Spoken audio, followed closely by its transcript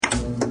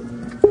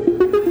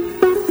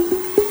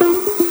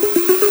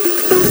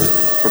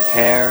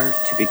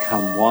to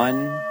become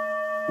one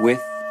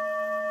with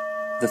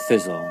the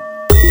fizzle.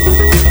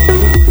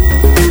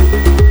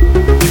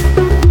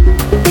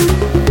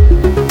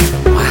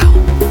 Wow.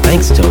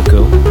 Thanks,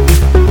 Toku.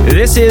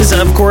 This is,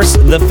 of course,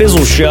 The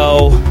Fizzle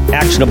Show.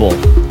 Actionable,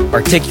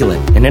 articulate,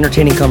 and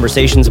entertaining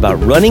conversations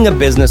about running a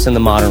business in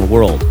the modern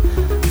world,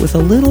 with a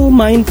little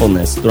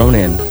mindfulness thrown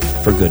in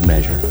for good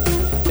measure.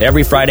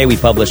 Every Friday, we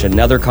publish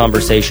another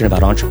conversation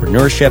about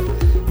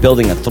entrepreneurship,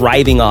 building a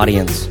thriving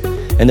audience,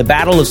 and the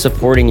battle of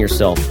supporting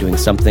yourself doing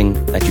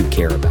something that you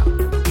care about.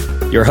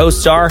 Your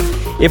hosts are,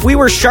 if we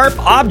were sharp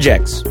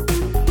objects,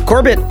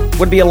 Corbett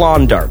would be a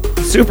lawn dart.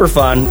 Super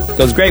fun,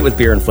 goes great with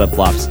beer and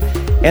flip-flops,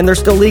 and they're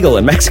still legal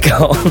in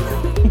Mexico.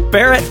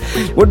 Barrett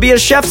would be a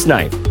chef's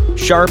knife.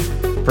 Sharp,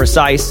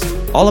 precise,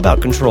 all about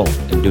control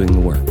and doing the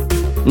work.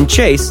 And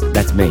Chase,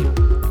 that's me,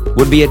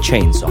 would be a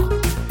chainsaw.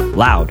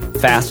 Loud,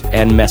 fast,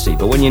 and messy.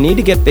 But when you need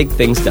to get big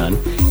things done,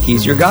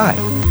 he's your guy.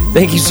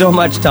 Thank you so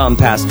much, Tom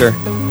Pastor.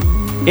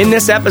 In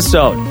this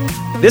episode,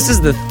 this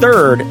is the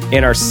third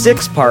in our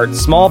 6-part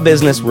Small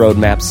Business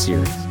Roadmap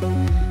series.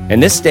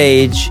 And this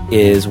stage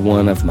is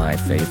one of my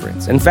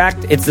favorites. In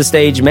fact, it's the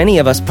stage many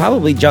of us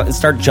probably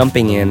start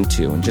jumping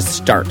into and just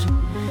start.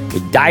 We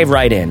dive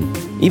right in,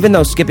 even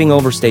though skipping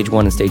over stage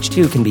 1 and stage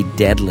 2 can be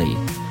deadly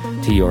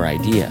to your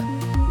idea.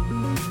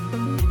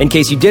 In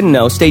case you didn't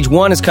know, stage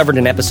 1 is covered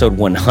in episode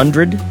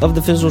 100 of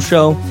The Fizzle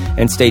Show,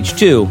 and stage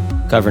 2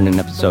 covered in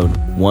episode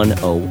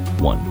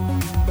 101.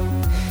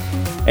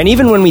 And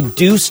even when we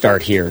do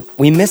start here,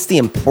 we miss the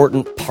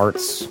important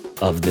parts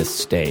of this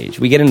stage.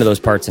 We get into those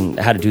parts and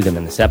how to do them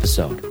in this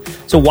episode.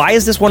 So why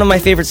is this one of my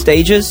favorite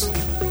stages?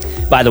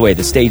 By the way,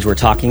 the stage we're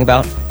talking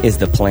about is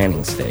the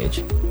planning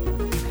stage.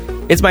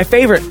 It's my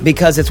favorite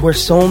because it's where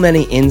so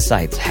many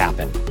insights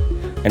happen.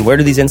 And where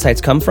do these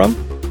insights come from?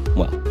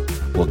 Well,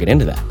 we'll get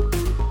into that.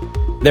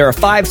 There are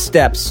 5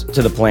 steps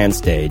to the plan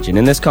stage, and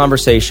in this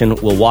conversation,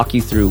 we'll walk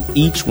you through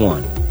each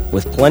one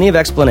with plenty of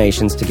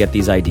explanations to get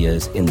these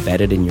ideas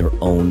embedded in your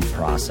own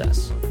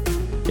process.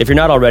 If you're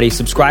not already,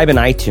 subscribe in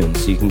iTunes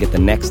so you can get the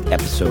next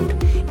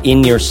episode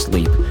in your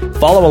sleep.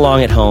 Follow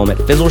along at home at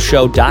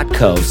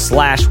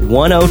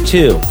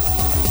fizzleshow.co/102.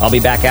 I'll be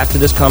back after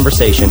this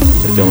conversation to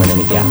fill in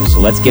any gaps.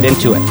 So let's get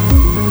into it.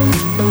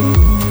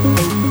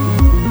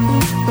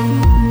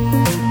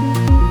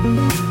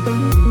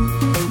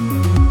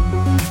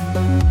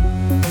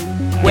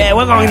 Well,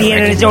 we're going to get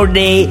into this show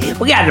today.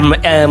 We got to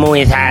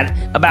move talk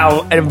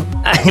about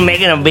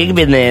making a big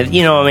business.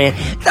 You know what I mean?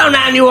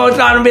 Sometimes you want to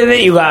start a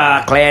business, you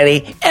got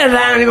clarity. Every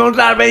time you're going to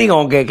start a business, you're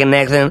going to get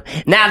connection.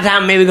 Now it's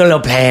time maybe go a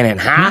little planning,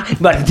 huh? You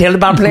about to tell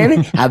about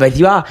planning? I bet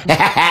you are.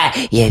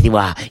 Yes, you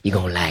are. You're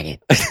going to like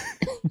it.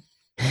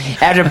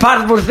 After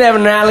possible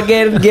 7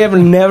 alligators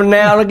given 11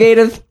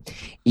 alligators,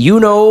 you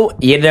know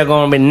there's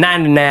going to be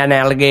 99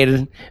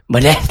 alligators,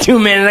 but that's too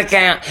many to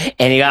count,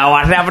 and you got to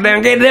watch out for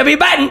them gators. They'll be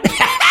biting.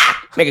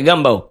 Make a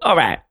gumbo. All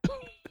right.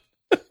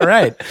 All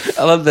right.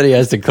 I love that he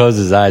has to close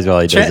his eyes while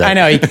he does that. I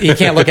know. He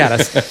can't look at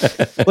us.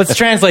 Let's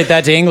translate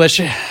that to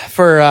English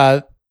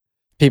for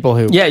people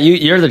who... Yeah,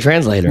 you're the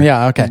translator.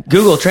 Yeah, okay.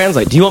 Google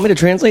Translate. Do you want me to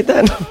translate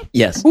that?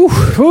 Yes.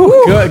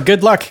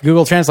 Good luck,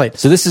 Google Translate.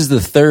 So this is the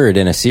third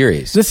in a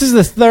series. This is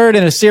the third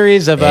in a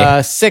series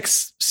of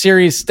 6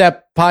 series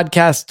step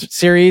podcast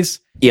series.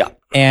 Yeah.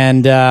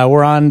 And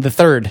we're on the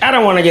third. I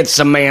don't want to get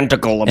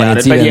semantical about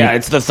it, but yeah,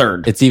 it's the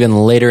third. It's even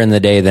later in the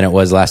day than it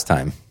was last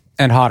time.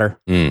 And hotter.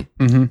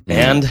 Mm-hmm.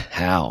 And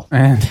how.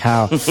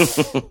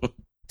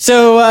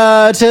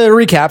 So, to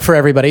recap for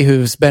everybody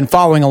who's been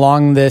following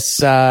along this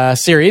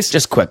series.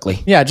 Just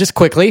quickly. Yeah, just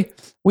quickly.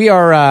 We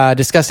are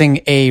discussing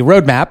a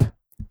roadmap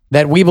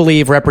that we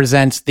believe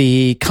represents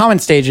the common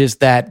stages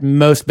that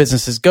most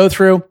businesses go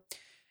through.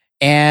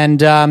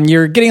 And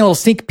you're getting a little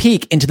sneak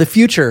peek into the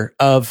future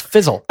of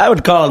Fizzle. I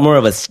would call it more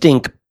of a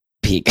stink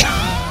peek.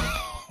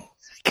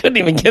 Couldn't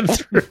even get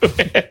through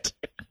it.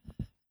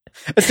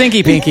 A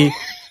stinky pinky.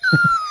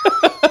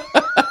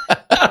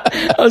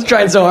 I was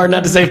trying so hard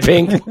not to say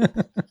pink.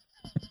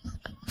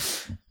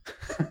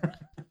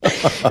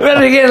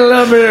 Better get a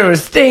little bit of a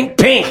stink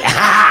pink.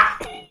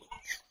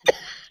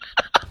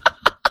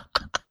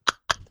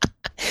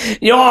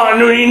 You all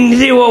need to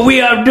see what we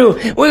have to do.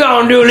 We're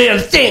going to do a little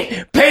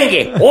stink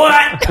pinky.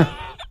 What?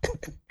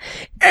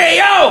 Hey,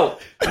 yo!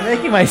 I'm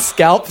making my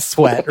scalp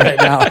sweat right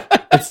now.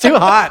 It's too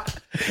hot.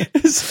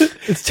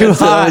 It's too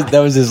hot.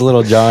 That was his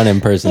Little John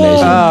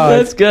impersonation. Oh,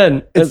 that's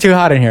good. It's too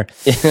hot in here.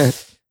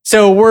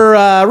 So we're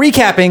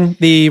recapping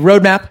the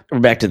roadmap. We're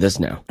back to this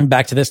now.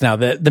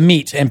 The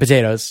meat and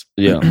potatoes.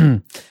 Yeah.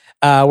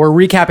 We're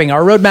recapping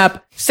our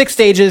roadmap. 6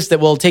 stages that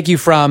will take you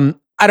from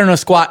I don't know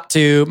squat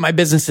to my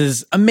business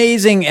is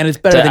amazing and it's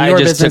better than your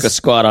business. I just took a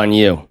squat on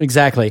you.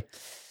 Exactly.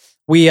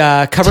 We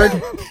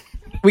covered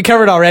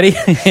already.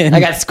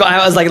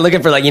 I was like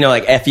looking for like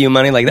FU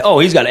money. Like, oh,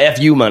 he's got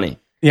FU money.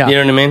 Yeah. You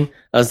know what I mean?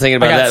 I was thinking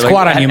about that.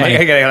 Squat on you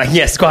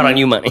money. Squat on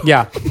you money.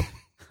 Yeah.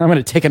 I'm going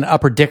to take an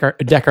upper decker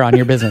on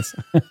your business.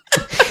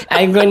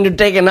 I'm going to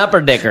take an upper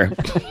decker.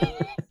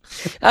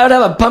 I would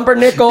have a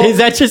pumpernickel. Is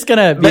that just going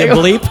to be a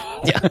bleep?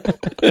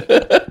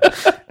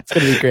 It's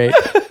going to be great.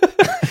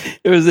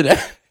 It was an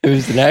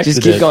accident.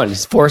 Just keep going.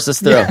 Just force us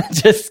through.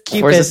 Just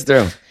keep Force it. us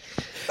through.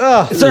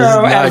 Oh, So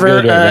not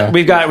good right now.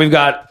 we've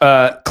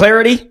got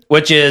clarity,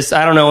 which is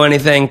I don't know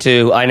anything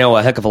to I know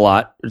a heck of a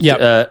lot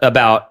Yep.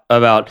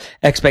 about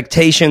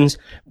expectations,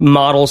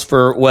 models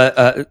for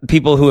what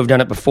people who have done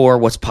it before,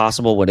 what's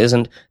possible, what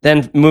isn't.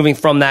 Then moving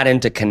from that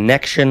into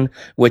connection,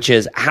 which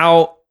is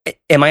how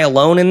am I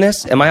alone in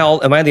this? Am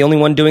I the only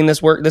one doing this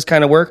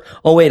kind of work?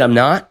 Oh wait, I'm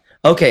not.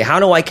 Okay, how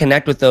do I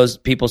connect with those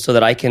people so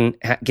that I can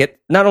get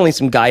not only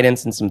some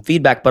guidance and some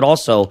feedback, but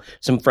also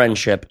some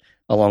friendship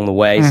along the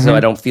way, so I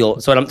don't feel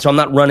so I'm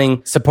not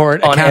running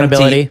Support, on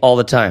accountability, empty all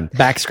the time.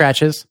 back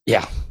scratches.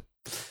 Yeah,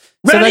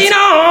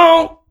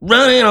 So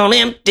running on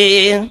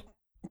empty,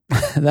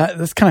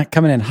 That's kind of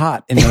coming in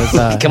hot in those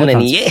coming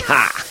in. headphones.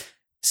 Yeah,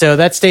 So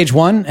that's stage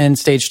 1 and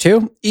stage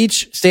 2.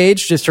 Each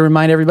stage, just to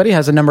remind everybody,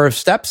 has a number of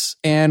steps,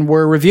 and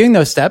we're reviewing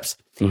those steps.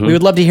 We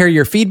would love to hear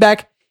your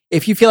feedback.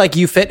 If you feel like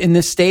you fit in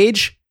this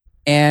stage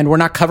and we're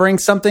not covering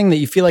something that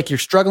you feel like you're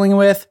struggling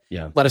with,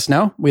 let us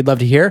know. We'd love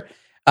to hear.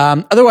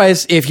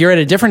 Otherwise, if you're at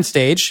a different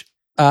stage,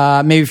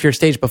 maybe if you're a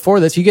stage before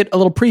this, you get a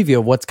little preview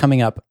of what's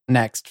coming up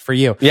next for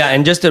you. yeah.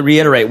 And just to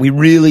reiterate, we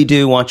really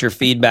do want your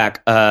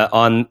feedback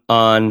on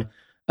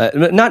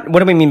not what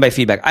do we mean by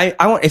feedback?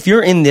 I want if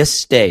you're in this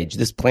stage,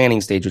 this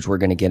planning stage, which we're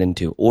going to get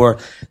into, or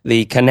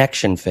the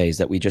connection phase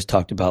that we just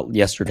talked about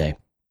yesterday,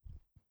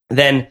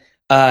 then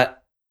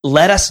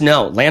let us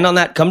know. Land on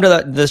that. Come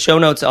to the show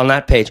notes on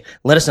that page.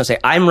 Let us know. Say,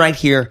 I'm right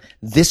here.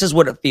 This is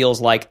what it feels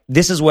like.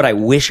 This is what I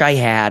wish I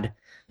had.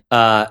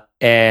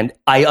 And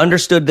I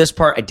understood this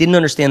part. I didn't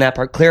understand that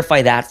part.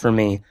 Clarify that for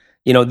me.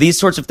 You know, these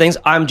sorts of things.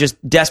 I'm just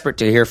desperate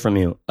to hear from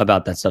you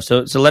about that stuff.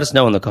 So let us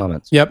know in the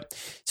comments. Yep.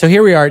 So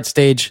here we are at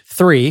stage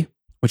 3,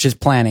 which is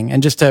planning.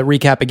 And just to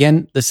recap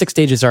again, the 6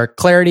 stages are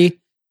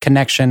clarity,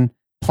 connection,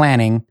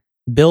 planning,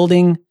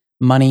 building,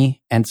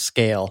 money, and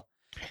scale.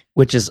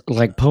 Which is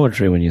like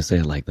poetry when you say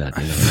it like that.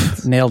 You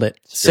know? Nailed it.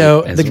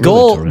 So it's the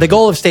really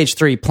goal of stage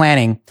 3,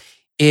 planning,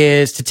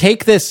 is to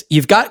take this.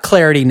 You've got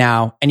clarity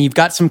now, and you've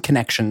got some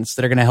connections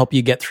that are going to help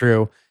you get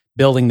through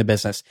building the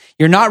business.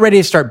 You're not ready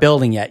to start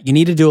building yet. You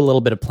need to do a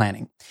little bit of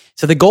planning.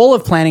 So the goal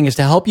of planning is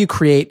to help you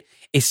create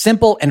a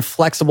simple and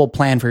flexible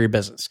plan for your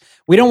business.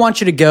 We don't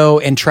want you to go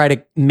and try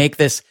to make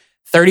this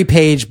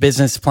 30-page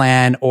business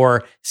plan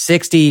or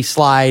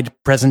 60-slide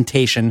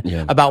presentation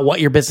about what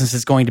your business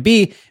is going to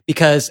be,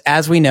 because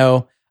as we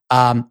know,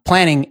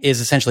 planning is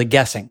essentially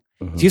guessing.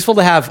 It's useful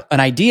to have an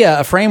idea,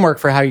 a framework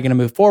for how you're going to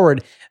move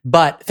forward,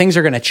 but things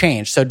are going to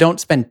change. So don't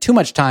spend too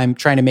much time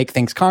trying to make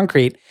things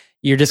concrete.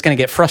 You're just going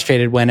to get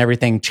frustrated when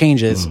everything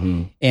changes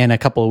in a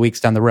couple of weeks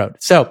down the road.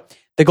 So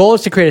the goal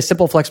is to create a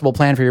simple, flexible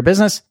plan for your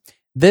business.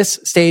 This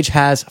stage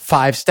has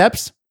 5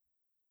 steps.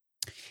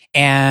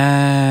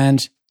 And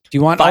do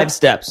you want 5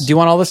 steps? Do you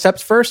want all the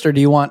steps first, or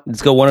do you want?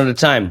 Let's go one at a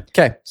time.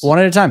 Okay, one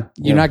at a time.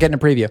 You're not getting a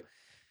preview.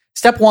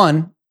 Step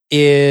 1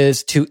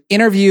 is to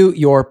interview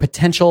your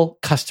potential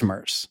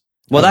customers.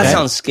 Well, that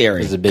sounds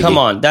scary. It's a biggie. Come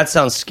on, that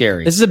sounds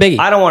scary. This is a biggie.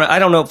 I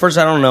don't know. First,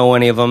 I don't know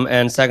any of them,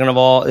 and second of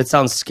all, it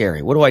sounds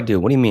scary. What do I do?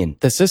 What do you mean?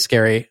 This is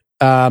scary.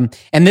 And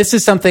this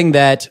is something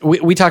that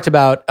we talked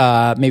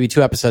about maybe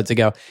 2 episodes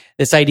ago.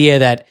 This idea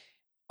that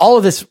all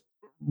of this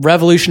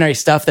revolutionary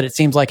stuff that it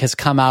seems like has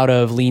come out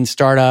of lean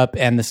startup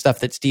and the stuff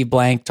that Steve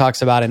Blank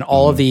talks about and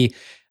all of the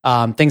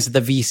things that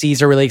the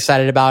VCs are really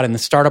excited about and the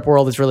startup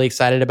world is really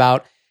excited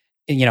about,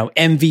 you know,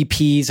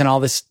 MVPs and all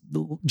this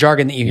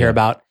jargon that you hear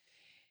about.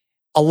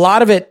 A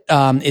lot of it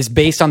is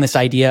based on this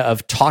idea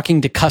of talking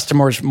to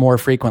customers more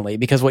frequently,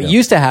 because what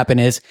used to happen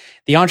is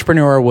the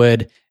entrepreneur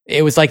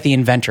it was like the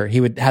inventor.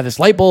 He would have this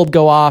light bulb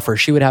go off, or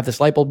she would have this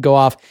light bulb go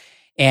off,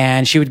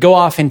 and she would go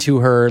off into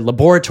her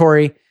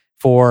laboratory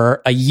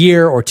for a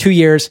year or 2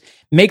 years,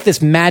 make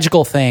this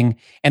magical thing,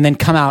 and then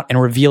come out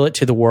and reveal it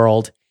to the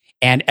world.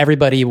 And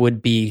everybody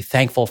would be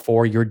thankful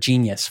for your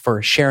genius,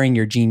 for sharing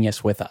your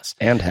genius with us.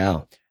 And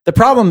how? The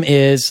problem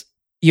is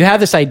you have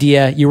this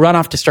idea, you run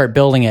off to start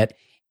building it,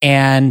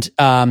 and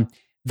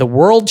the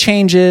world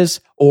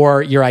changes,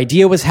 or your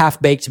idea was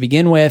half-baked to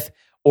begin with,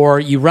 or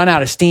you run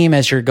out of steam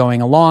as you're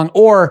going along,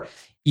 or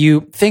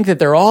you think that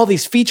there are all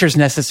these features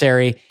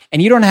necessary,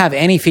 and you don't have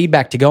any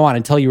feedback to go on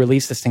until you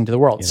release this thing to the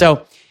world.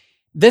 So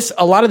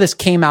a lot of this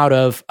came out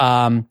of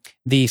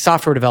the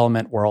software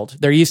development world.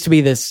 There used to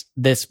be this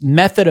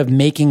method of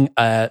making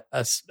a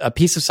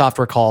piece of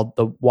software called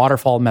the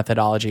waterfall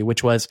methodology,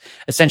 which was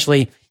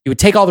essentially you would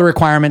take all the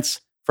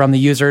requirements from the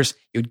users,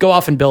 you would go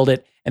off and build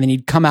it, and then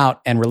you'd come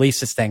out and release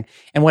this thing.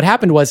 And what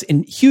happened was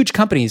in huge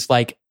companies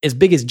like as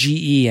big as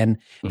GE, and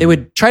they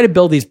would try to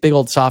build these big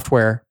old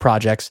software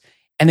projects,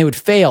 and they would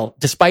fail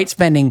despite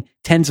spending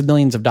tens of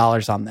millions of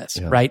dollars on this,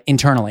 right,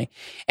 internally.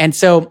 And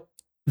so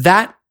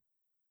that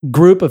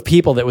group of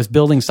people that was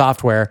building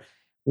software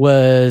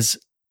was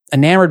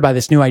enamored by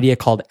this new idea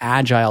called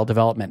agile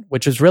development,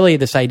 which is really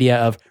this idea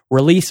of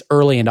release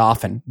early and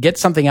often, get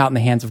something out in the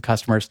hands of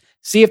customers,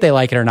 see if they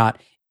like it or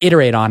not,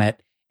 iterate on it,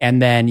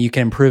 and then you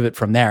can improve it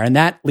from there. And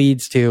that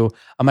leads to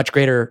a much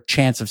greater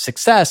chance of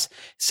success.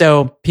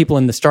 So people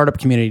in the startup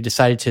community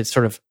decided to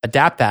sort of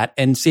adapt that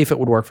and see if it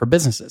would work for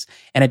businesses.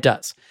 And it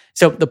does.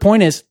 So the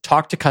point is,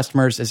 talk to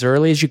customers as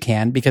early as you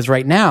can, because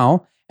right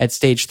now at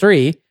stage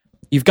 3,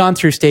 you've gone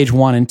through stage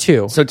 1 and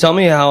 2. So tell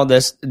me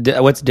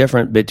what's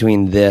different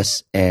between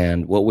this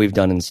and what we've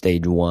done in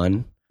stage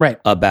 1. Right.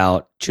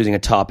 About choosing a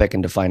topic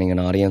and defining an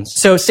audience.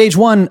 So stage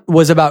 1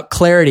 was about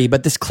clarity,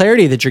 but this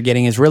clarity that you're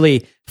getting is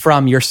really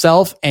from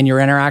yourself and your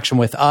interaction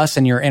with us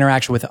and your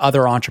interaction with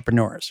other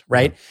entrepreneurs,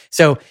 right? Mm-hmm.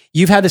 So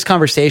you've had this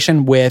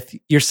conversation with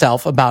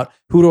yourself about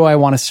who do I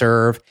want to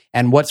serve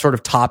and what sort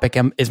of topic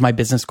is my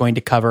business going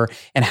to cover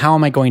and how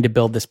am I going to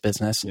build this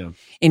business? Yeah.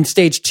 In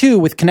stage 2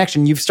 with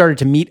connection, you've started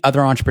to meet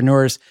other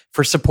entrepreneurs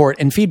for support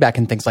and feedback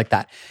and things like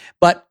that.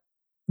 But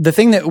the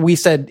thing that we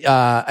said,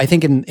 I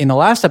think in the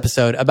last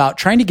episode about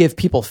trying to give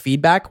people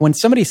feedback, when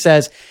somebody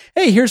says,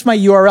 hey, here's my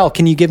URL,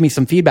 can you give me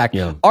some feedback?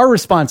 Yeah. Our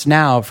response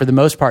now, for the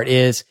most part,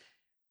 is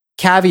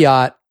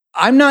caveat,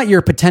 I'm not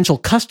your potential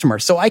customer,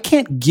 so I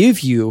can't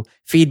give you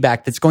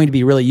feedback that's going to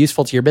be really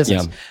useful to your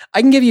business. Yeah.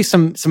 I can give you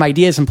some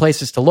ideas and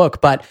places to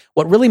look, but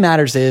what really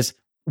matters is,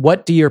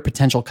 what do your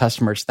potential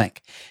customers think?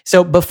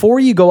 So before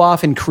you go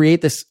off and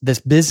create this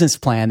business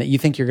plan that you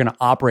think you're going to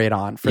operate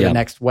on for the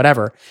next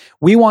whatever,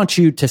 we want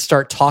you to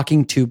start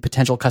talking to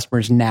potential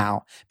customers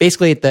now,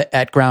 basically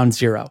at ground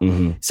zero.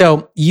 Mm-hmm.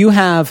 So you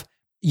have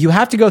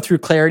to go through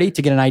clarity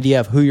to get an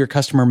idea of who your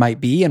customer might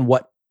be and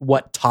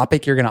what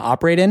topic you're going to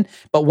operate in.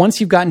 But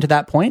once you've gotten to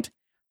that point,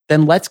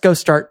 then let's go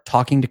start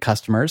talking to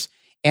customers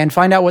and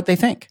find out what they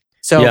think.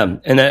 So, yeah,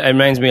 and that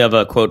reminds me of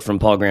a quote from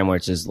Paul Graham,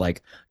 which is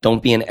like,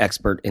 don't be an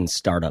expert in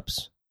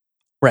startups.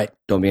 Right.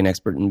 Don't be an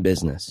expert in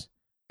business.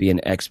 Be an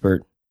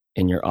expert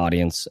in your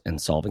audience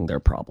and solving their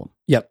problem.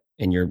 Yep.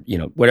 In your,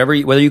 whether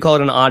you call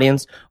it an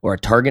audience or a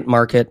target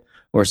market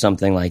or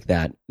something like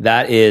that.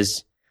 That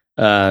is,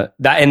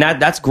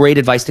 that's great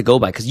advice to go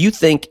by, because you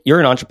think you're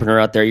an entrepreneur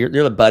out there.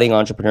 You're the budding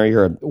entrepreneur.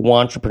 You're an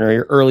entrepreneur.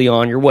 You're early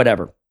on. You're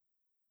whatever.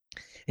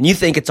 And you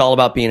think it's all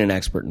about being an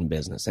expert in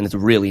business, and it's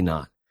really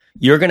not.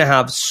 You're going to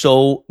have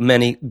so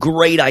many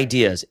great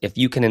ideas if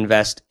you can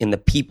invest in the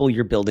people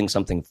you're building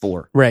something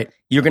for. Right.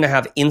 You're going to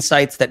have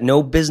insights that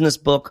no business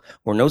book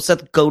or no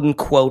Seth Godin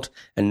quote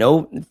and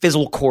no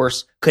Fizzle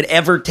course could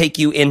ever take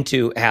you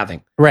into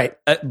having. Right.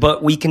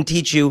 But we can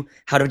teach you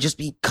how to just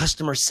be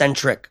customer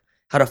centric,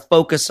 how to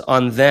focus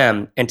on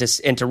them, and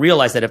to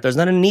realize that if there's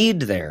not a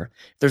need there,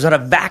 if there's not a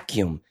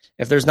vacuum,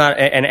 if there's not,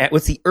 and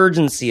what's the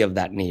urgency of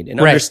that need, and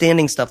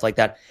understanding stuff like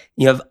that,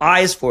 you have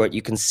eyes for it,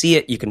 you can see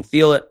it, you can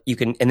feel it,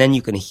 and then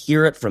you can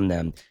hear it from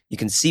them. You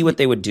can see what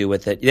they would do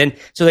with it. Then,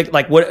 so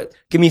like what?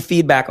 Give me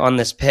feedback on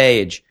this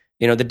page.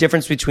 The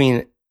difference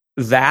between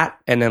that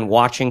and then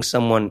watching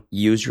someone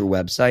use your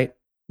website.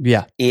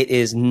 Yeah, it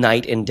is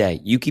night and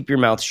day. You keep your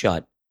mouth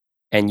shut,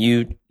 and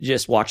you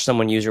just watch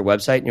someone use your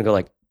website, and you go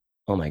like,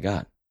 oh my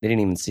God, they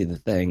didn't even see the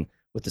thing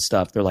with the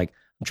stuff. They're like,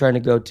 I'm trying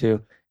to go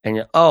to, and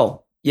you're,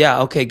 oh.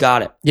 Yeah, okay,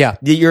 got it. Yeah.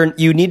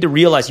 You need to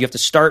realize you have to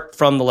start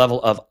from the level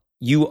of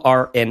you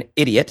are an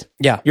idiot.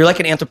 Yeah. You're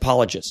like an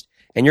anthropologist,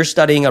 and you're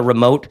studying a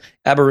remote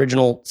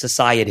Aboriginal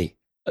society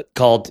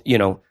called,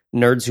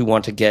 nerds who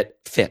want to get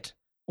fit,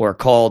 or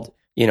called,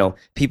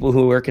 people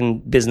who work in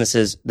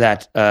businesses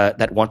that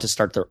want to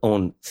start their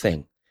own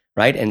thing,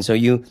 right? And so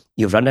you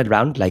run it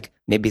around like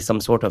maybe some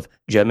sort of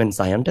German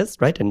scientist,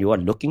 right? And you are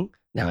looking.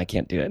 No, I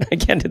can't do it. I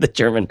can't do the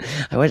German.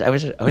 I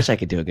wish I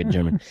could do a good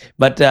German.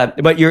 But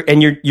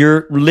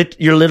you're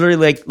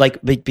literally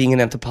like being an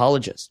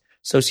anthropologist,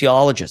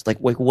 sociologist. Like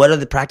what are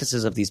the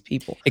practices of these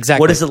people?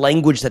 Exactly. What is the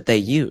language that they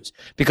use?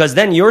 Because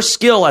then your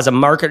skill as a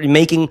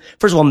marketer,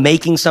 first of all,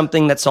 making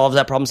something that solves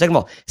that problem. Second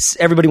of all,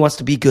 everybody wants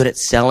to be good at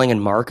selling and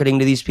marketing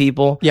to these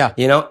people. Yeah.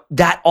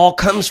 That all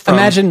comes from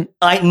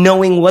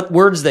knowing what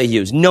words they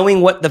use, knowing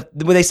when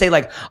they say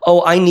like,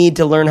 oh, I need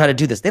to learn how to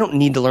do this. They don't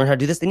need to learn how to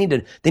do this. They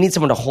need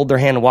someone to hold their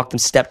hand and walk them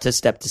step to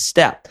step to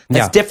step.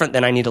 That's different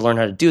than I need to learn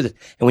how to do this.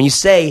 And when you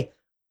say,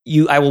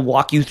 I will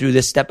walk you through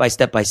this step by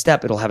step by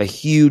step, it'll have a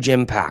huge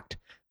impact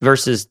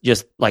versus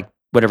just like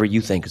whatever you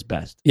think is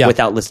best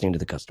without listening to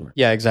the customer.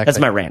 Yeah, exactly. That's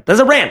my rant.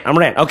 That's a rant. I'm a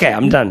rant. Okay,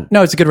 I'm done.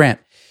 No, it's a good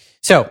rant.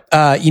 So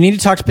you need to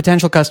talk to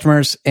potential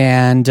customers,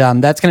 and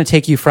that's going to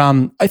take you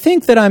from, I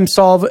think that I'm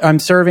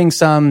serving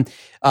some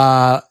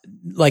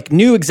like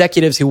new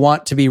executives who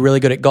want to be really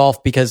good at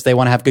golf because they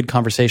want to have good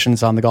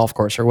conversations on the golf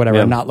course or whatever,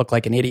 and not look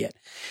like an idiot.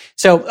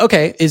 So,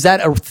 okay, is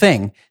that a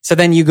thing? So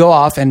then you go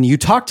off and you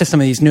talk to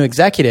some of these new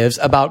executives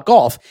about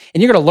golf,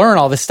 and you're going to learn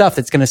all this stuff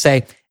that's going to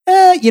say,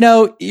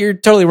 you're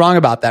totally wrong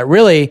about that.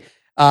 Really,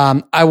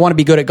 I want to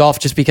be good at golf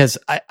just because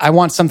I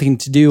want something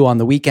to do on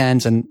the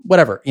weekends and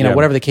whatever,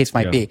 whatever the case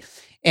might be.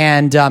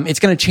 And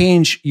it's going to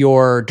change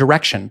your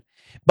direction.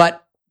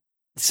 But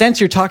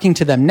since you're talking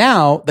to them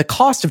now, the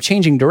cost of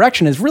changing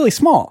direction is really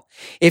small.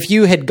 If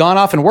you had gone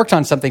off and worked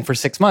on something for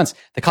 6 months,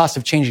 the cost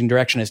of changing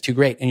direction is too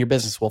great and your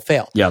business will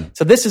fail. Yeah.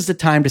 So this is the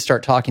time to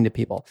start talking to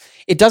people.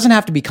 It doesn't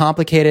have to be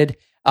complicated.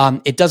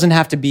 It doesn't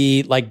have to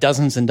be like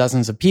dozens and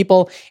dozens of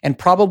people. And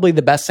probably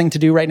the best thing to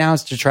do right now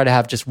is to try to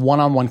have just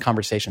one-on-one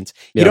conversations.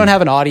 You don't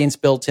have an audience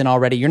built in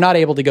already. You're not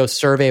able to go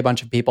survey a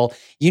bunch of people.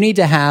 You need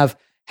to have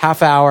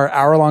half-hour,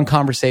 hour-long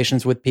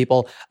conversations with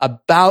people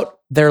about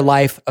their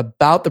life,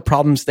 about the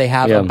problems they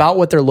have, about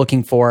what they're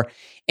looking for.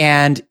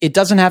 And it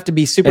doesn't have to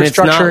be super and it's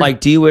structured. not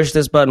like, do you wish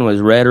this button was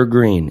red or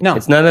green? No.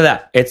 It's none of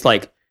that. It's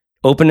like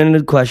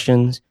open-ended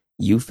questions.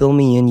 You fill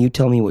me in. You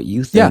tell me what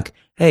you think. Yeah.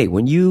 Hey,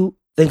 when you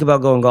think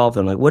about going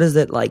golfing, like, what is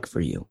it like for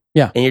you?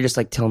 Yeah. And you're just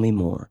like, tell me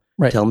more.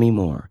 Right. Tell me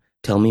more.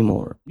 Tell me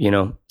more.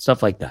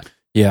 Stuff like that.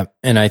 Yeah,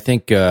 and I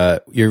think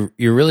you're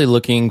really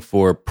looking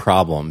for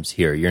problems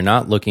here. You're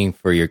not looking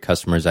for your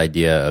customer's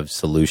idea of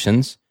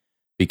solutions,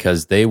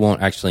 because they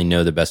won't actually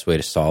know the best way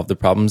to solve the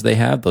problems they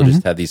have. They'll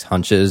just have these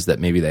hunches that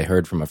maybe they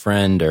heard from a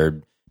friend or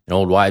an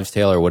old wives'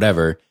 tale or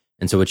whatever.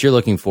 And so what you're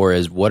looking for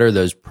is, what are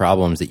those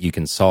problems that you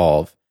can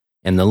solve?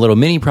 And the little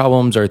mini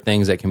problems are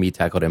things that can be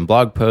tackled in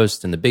blog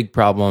posts, and the big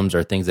problems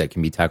are things that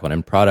can be tackled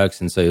in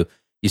products. And so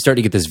you start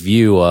to get this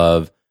view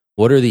of,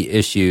 what are the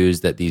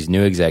issues that these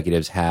new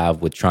executives have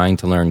with trying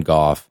to learn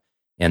golf?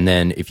 And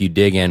then if you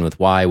dig in with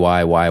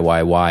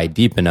why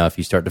deep enough,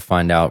 you start to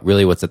find out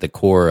really what's at the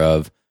core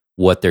of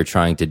what they're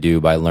trying to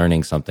do by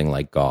learning something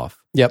like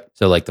golf. Yep.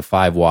 So like the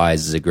 5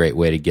 whys is a great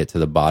way to get to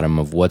the bottom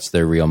of what's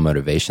their real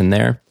motivation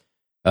there.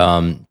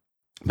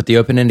 But the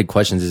open-ended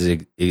questions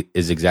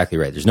is exactly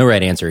right. There's no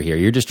right answer here.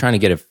 You're just trying to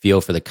get a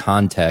feel for the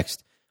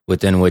context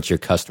within which your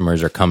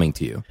customers are coming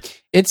to you.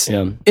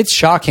 It's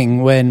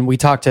shocking when we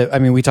talk to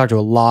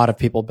a lot of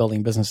people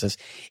building businesses.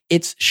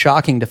 It's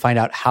shocking to find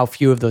out how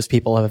few of those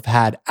people have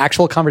had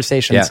actual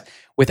conversations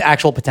with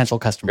actual potential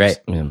customers.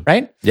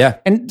 Right? Yeah.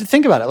 And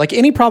think about it. Like,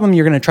 any problem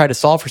you're going to try to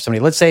solve for somebody,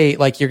 let's say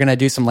like you're going to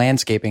do some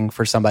landscaping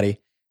for somebody.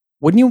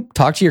 Wouldn't you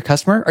talk to your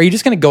customer? Are you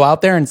just going to go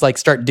out there and like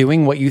start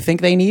doing what you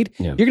think they need?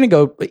 Yeah. You're going to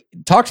go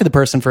talk to the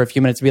person for a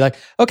few minutes and be like,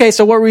 okay,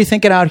 so what were you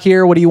thinking out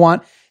here? What do you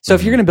want? So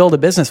if you're going to build a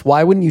business,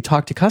 why wouldn't you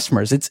talk to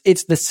customers?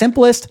 It's the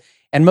simplest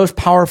and most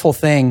powerful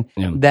thing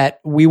that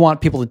we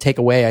want people to take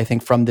away, I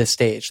think, from this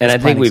stage. And I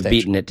think we've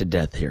beaten it to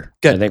death here.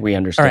 Good. I think we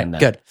understand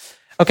that. Good.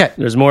 Okay.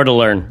 There's more to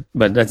learn,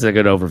 but that's a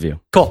good overview.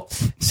 Cool.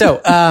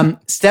 So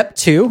step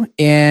 2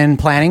 in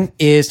planning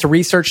is to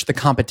research the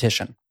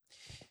competition.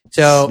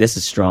 So this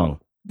is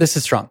strong.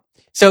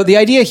 So the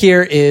idea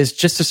here is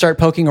just to start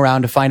poking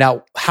around to find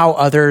out how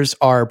others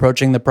are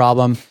approaching the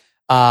problem,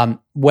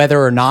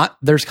 whether or not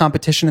there's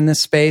competition in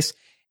this space.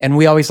 And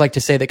we always like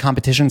to say that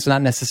competition is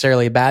not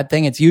necessarily a bad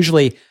thing. It's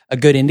usually a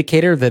good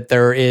indicator that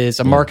there is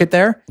a market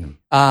there.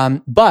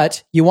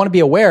 But you want to be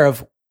aware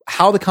of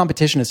how the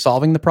competition is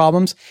solving the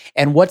problems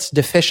and what's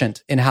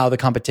deficient in how the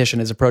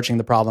competition is approaching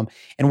the problem,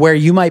 and where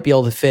you might be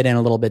able to fit in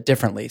a little bit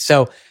differently.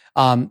 So,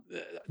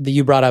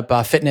 you brought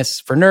up fitness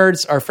for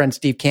nerds. Our friend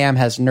Steve Cam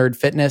has Nerd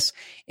Fitness.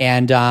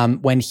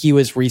 And when he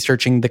was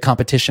researching the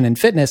competition in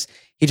fitness,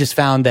 he just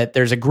found that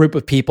there's a group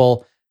of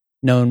people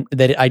known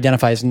that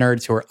identify as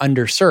nerds who are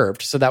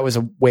underserved. So that was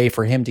a way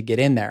for him to get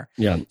in there.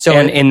 Yeah. So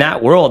in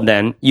that world,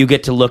 then you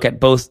get to look at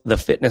both the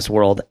fitness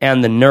world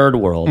and the nerd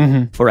world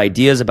for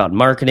ideas about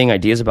marketing,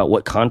 ideas about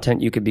what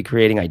content you could be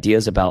creating,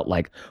 ideas about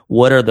like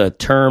what are the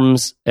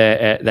terms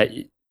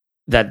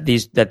that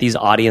these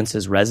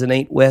audiences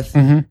resonate with,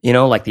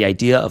 like the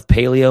idea of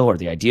paleo, or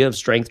the idea of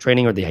strength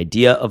training, or the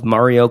idea of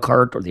Mario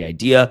Kart, or the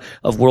idea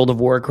of World of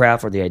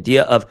Warcraft, or the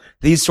idea of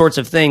these sorts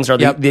of things. Are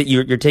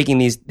you're taking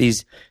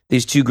these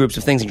two groups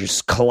of things and you're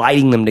just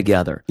colliding them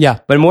together. Yeah.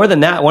 But more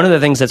than that, one of the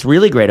things that's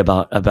really great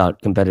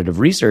about competitive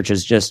research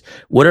is just,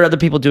 what are other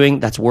people doing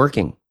that's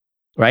working,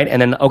 right?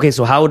 And then, okay,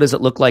 so how does it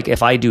look like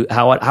if I do?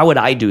 How would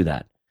I do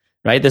that?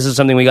 Right? This is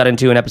something we got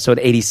into in episode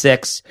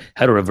 86,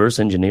 how to reverse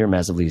engineer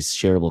massively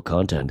shareable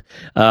content,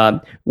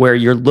 where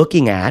you're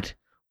looking at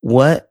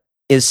what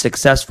is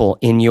successful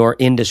in your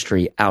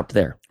industry out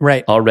there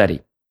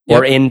already,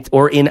 or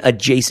in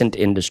adjacent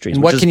industries.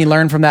 And what can you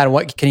learn from that, and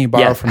what can you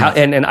borrow from that?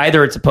 And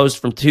either it's a post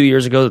from 2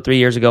 years ago to 3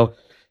 years ago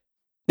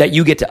that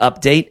you get to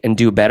update and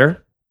do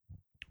better,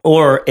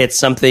 or it's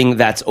something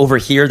that's over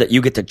here that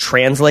you get to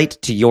translate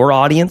to your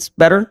audience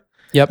better.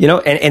 Yep.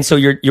 And so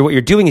what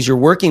you're doing is you're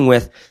working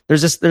with,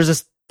 there's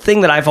this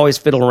thing that I've always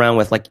fiddled around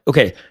with, like,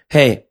 okay,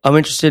 hey, I'm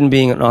interested in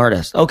being an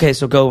artist. Okay,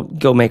 so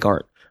go make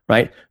art,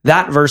 right?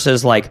 That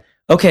versus like,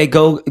 okay,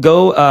 go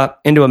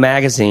into a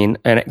magazine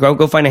and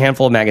go find a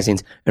handful of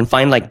magazines and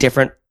find like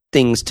different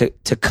things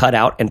to cut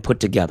out and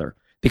put together.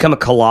 Become a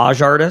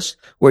collage artist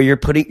where you're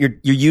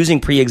using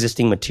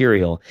pre-existing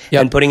material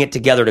and putting it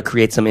together to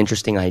create some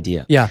interesting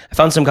idea. Yeah. I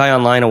found some guy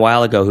online a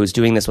while ago who's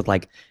doing this with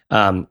like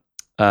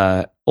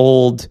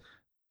old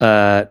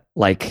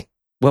like,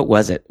 what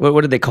was it?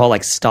 What did they call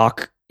like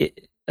stock,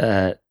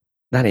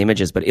 not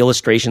images, but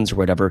illustrations or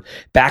whatever,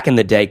 back in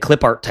the day,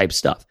 clip art type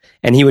stuff.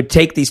 And he would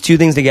take these two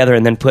things together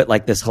and then put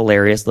like this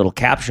hilarious little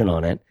caption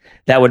on it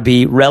that would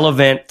be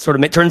relevant, sort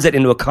of, it turns it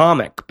into a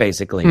comic,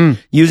 basically,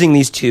 using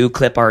these two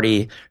clip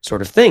arty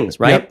sort of things,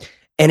 right? Yep.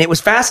 And it was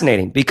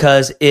fascinating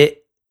because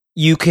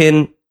you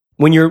can,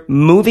 when you're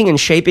moving and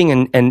shaping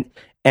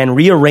and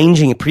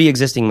rearranging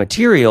pre-existing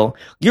material,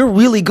 you're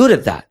really good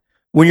at that.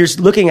 When you're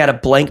looking at a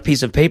blank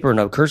piece of paper and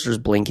a cursor's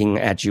blinking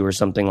at you or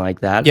something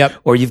like that, Yep.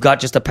 or you've got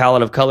just a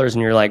palette of colors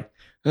and you're like,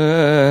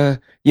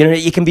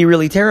 it can be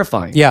really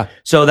terrifying. Yeah.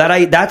 So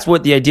that's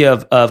what the idea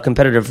of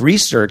competitive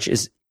research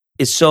is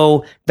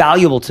so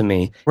valuable to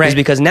me, Right. is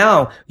because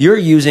now you're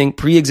using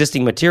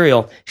pre-existing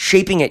material,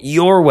 shaping it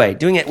your way,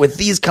 doing it with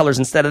these colors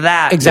instead of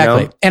that.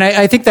 Exactly. And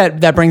I think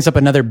that brings up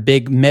another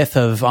big myth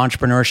of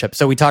entrepreneurship.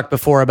 So we talked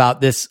before about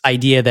this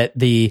idea that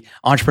the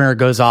entrepreneur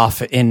goes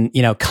off and,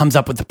 comes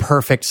up with the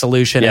perfect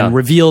solution and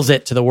reveals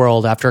it to the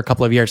world after a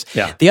couple of years.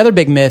 Yeah. The other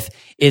big myth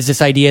is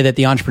this idea that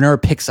the entrepreneur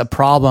picks a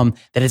problem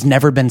that has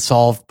never been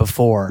solved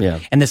before. Yeah.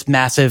 And this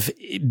massive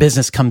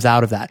business comes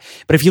out of that.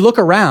 But if you look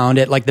around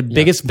at like the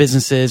biggest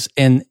businesses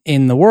in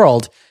the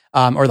world,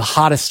 or the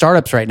hottest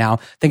startups right now,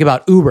 think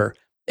about Uber.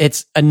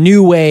 It's a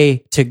new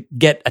way to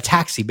get a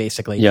taxi,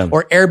 basically. Yeah.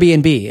 Or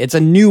Airbnb. It's a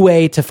new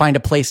way to find a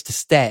place to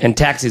stay. And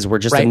taxis were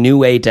just Right. a new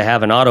way to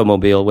have an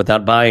automobile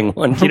without buying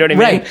one. You know what I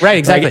mean? Right,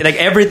 exactly. Like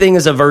everything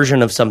is a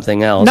version of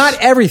something else. Not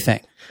everything.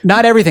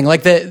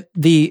 Like the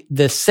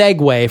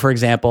Segway, for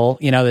example,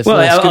 this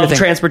little scooter of thing.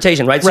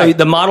 transportation, right? So Right.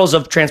 the models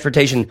of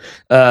transportation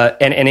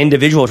and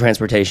individual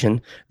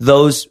transportation,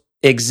 those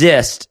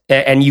exist,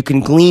 and you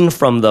can glean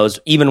from those,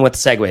 even with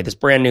Segway, this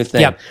brand new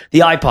thing. Yep. The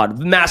iPod,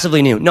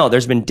 massively new. No,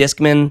 there's been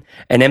Discman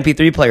and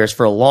MP3 players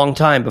for a long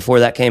time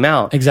before that came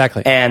out.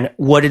 Exactly. And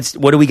what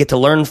do we get to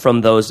learn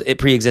from those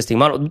pre-existing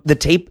models?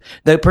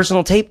 The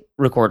personal tape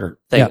recorder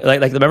thing. Yeah.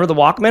 Like remember the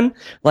Walkman?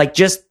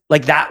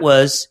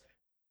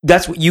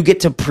 That's what you get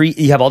to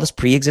you have all this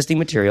pre-existing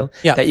material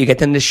Yeah. that you get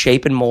them to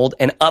shape and mold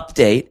and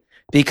update,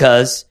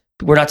 because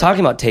we're not talking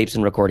about tapes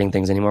and recording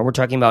things anymore. We're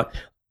talking about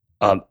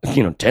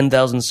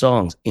 10,000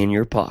 songs in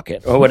your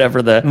pocket, or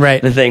whatever the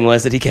thing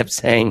was that he kept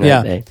saying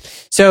that day.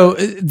 So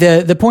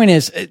the point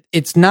is,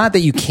 it's not that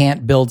you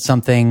can't build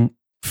something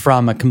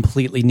from a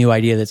completely new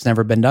idea that's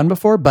never been done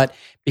before, but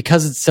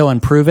because it's so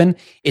unproven,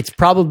 it's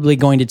probably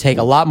going to take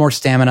a lot more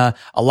stamina,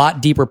 a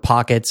lot deeper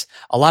pockets,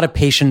 a lot of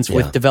patience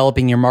with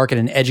developing your market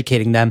and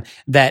educating them,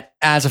 that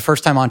as a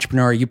first-time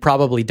entrepreneur, you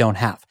probably don't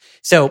have.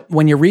 So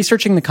when you're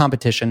researching the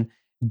competition,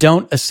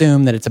 don't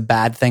assume that it's a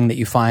bad thing that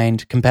you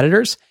find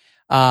competitors.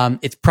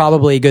 It's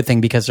probably a good thing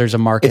because there's a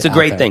market. It's a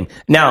great thing.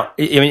 Now,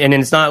 and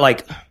it's not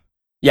like,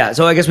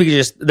 so I guess we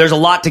could there's a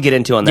lot to get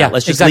into on that. Yeah,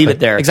 Let's just exactly, leave it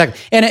there. Exactly.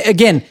 And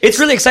again, it's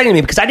really exciting to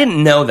me because I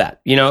didn't know that,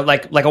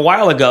 like a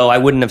while ago, I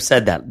wouldn't have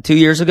said that 2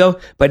 years ago,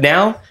 but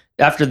now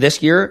after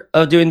this year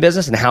of doing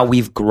business and how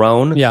we've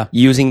grown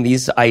using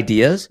these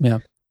ideas,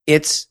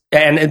 it's,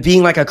 and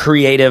being like a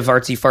creative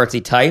artsy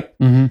fartsy type,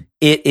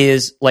 it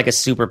is like a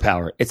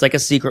superpower. It's like a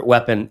secret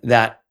weapon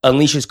that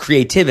unleashes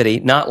creativity,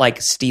 not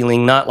like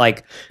stealing, not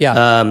like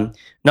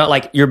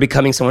you're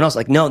becoming someone else.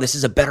 Like, no, this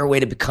is a better way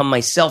to become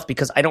myself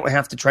because I don't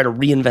have to try to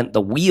reinvent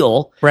the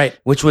wheel. Right.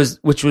 Which was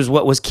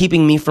what was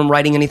keeping me from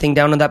writing anything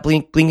down on that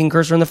blinking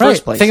cursor in the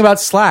first place. Think about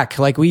Slack.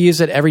 Like, we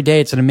use it every day.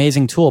 It's an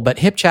amazing tool, but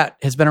HipChat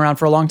has been around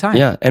for a long time.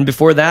 Yeah. And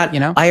before that,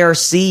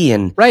 IRC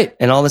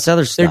and all this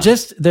other stuff.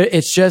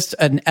 It's just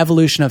an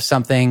evolution of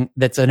something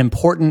that's an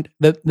important,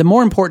 the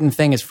more important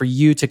thing is for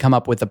you to come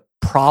up with a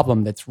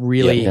problem that's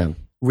really,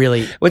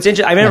 really. What's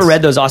interesting, I've never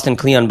read those Austin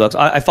Kleon books.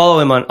 I follow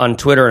him on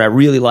Twitter, and I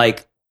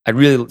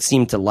really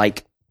seem to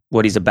like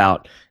what he's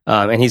about.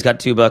 And he's got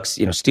 2 books,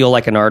 Steal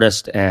Like an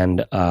Artist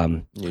and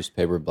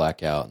Newspaper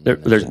Blackout.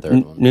 There's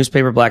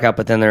Newspaper Blackout,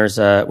 but then there's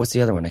what's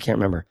the other one? I can't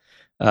remember.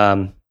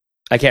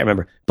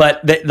 But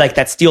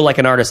that Steal Like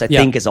an Artist, I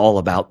think, is all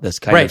about this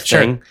kind of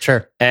thing.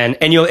 Sure. And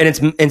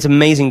it's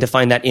amazing to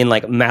find that in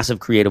like massive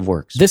creative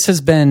works. This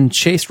has been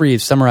Chase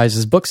Reeves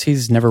summarizes books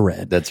he's never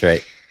read. That's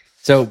right.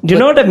 So, do you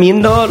know what I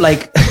mean, though?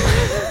 Like,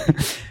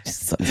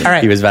 all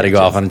right. He was about to go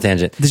off on a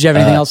tangent. Did you have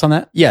anything else on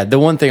that? Yeah. The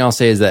one thing I'll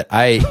say is that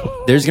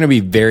there's going to be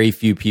very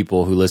few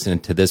people who listen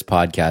to this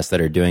podcast that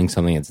are doing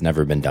something that's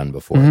never been done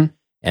before. Mm-hmm.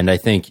 And I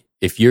think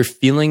if you're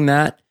feeling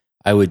that,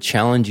 I would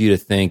challenge you to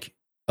think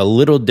a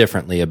little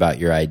differently about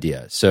your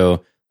idea.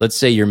 So let's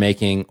say you're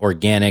making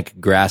organic,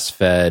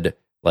 grass-fed,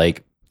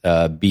 like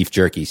beef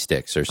jerky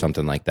sticks or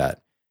something like that.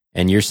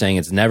 And you're saying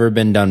it's never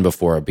been done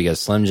before because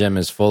Slim Jim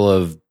is full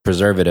of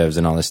preservatives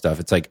and all this stuff.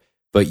 It's like,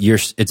 but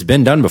it's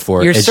been done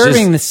before. You're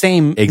serving the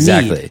same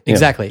exactly. need.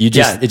 Exactly. It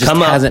just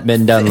hasn't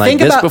been done like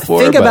this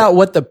before. Think about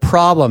what the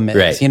problem is.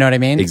 Right. You know what I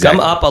mean? Exactly.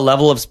 Come up a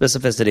level of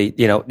specificity,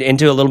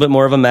 into a little bit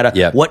more of a meta.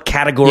 Yep. What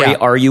category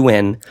are you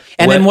in?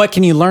 And then what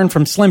can you learn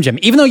from Slim Jim?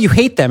 Even though you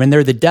hate them and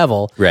they're the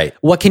devil, right?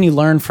 What can you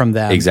learn from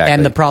them? Exactly.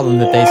 And the problem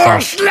that they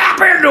solve?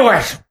 Slap into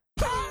it.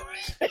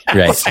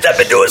 Right. Step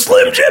into a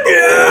Slim Jim.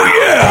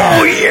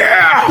 Oh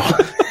yeah.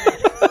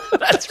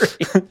 That's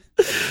right.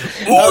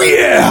 Oh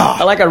yeah.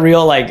 I like a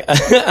real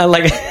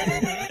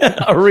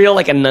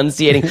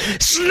enunciating.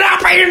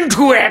 Snap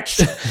into it.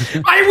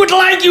 I would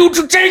like you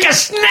to take a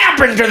snap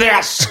into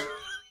this.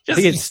 I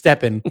think it's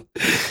step in.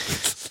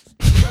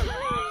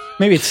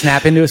 Maybe it's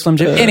snap into a Slim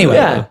Jim. Anyway.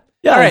 Yeah.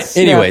 All right.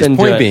 Anyways,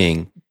 point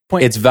being,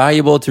 Point. It's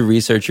valuable to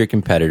research your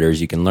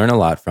competitors. You can learn a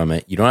lot from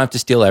it. You don't have to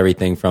steal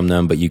everything from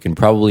them, but you can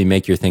probably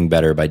make your thing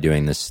better by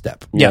doing this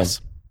step.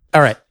 Yes.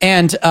 All right.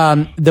 And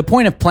the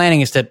point of planning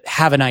is to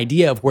have an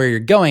idea of where you're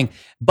going,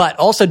 but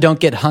also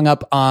don't get hung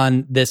up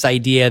on this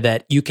idea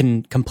that you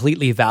can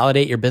completely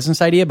validate your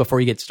business idea before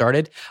you get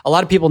started. A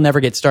lot of people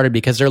never get started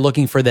because they're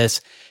looking for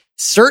this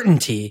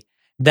certainty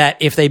that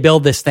if they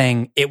build this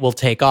thing, it will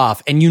take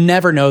off. And you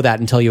never know that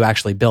until you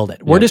actually build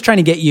it. We're just trying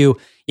to get you,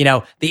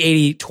 the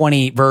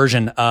 80-20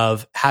 version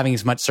of having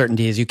as much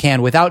certainty as you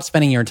can without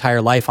spending your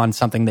entire life on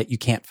something that you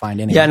can't find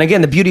anywhere. Yeah, and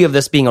again, the beauty of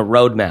this being a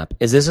roadmap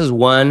is this is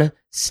one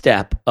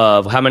step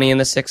of how many in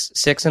the six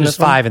in There's this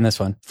one? 5 in this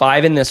one.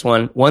 5 in this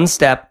one. One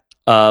step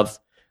of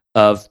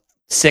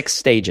 6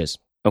 stages.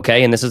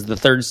 Okay, and this is the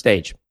 3rd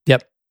stage.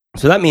 Yep.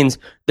 So that means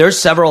there's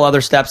several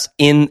other steps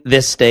in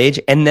this stage,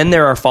 and then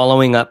there are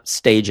following up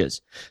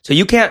stages. So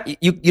you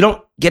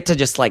don't get to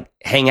just like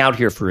hang out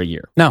here for a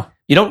year. No.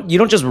 You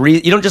don't just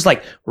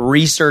like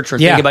research or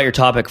think about your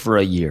topic for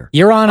a year.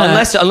 You're on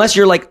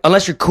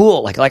unless you're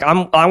cool. Like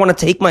I want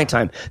to take my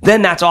time.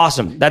 Then that's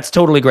awesome. That's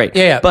totally great.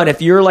 Yeah. But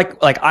if you're like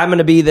I'm going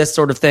to be this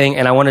sort of thing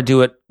and I want to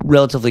do it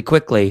relatively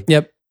quickly.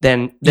 Yep.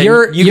 Then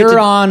you're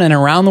on an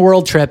around the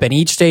world trip, and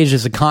each stage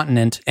is a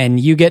continent, and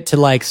you get to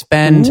like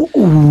spend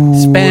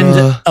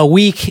a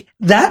week.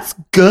 That's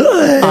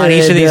good on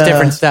each of these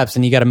different steps,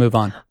 and you got to move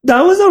on.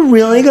 That was a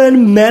really good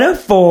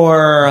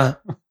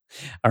metaphor.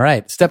 All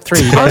right, step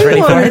 3. You guys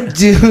ready for it?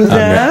 Do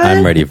that.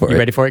 I'm ready for it. You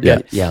ready for it? Yeah.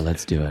 Good. Yeah,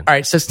 let's do it. All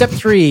right, so step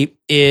 3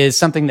 is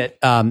something that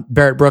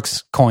Barrett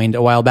Brooks coined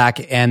a while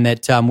back, and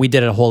that we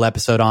did a whole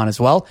episode on as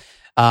well,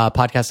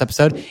 podcast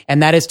episode,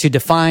 and that is to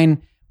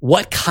define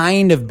what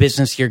kind of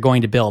business you're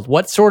going to build,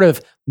 what sort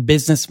of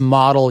business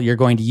model you're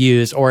going to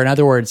use, or in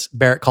other words,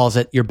 Barrett calls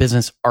it your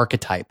business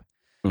archetype.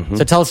 Mm-hmm.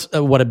 So tell us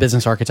what a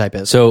business archetype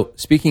is. So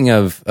speaking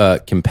of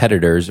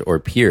competitors or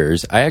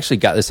peers, I actually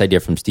got this idea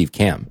from Steve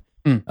Kamb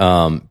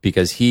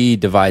because he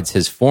divides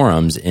his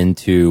forums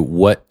into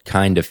what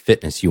kind of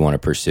fitness you want to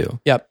pursue.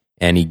 Yep.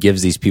 And he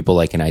gives these people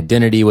like an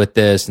identity with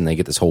this, and they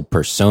get this whole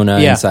persona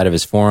inside of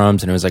his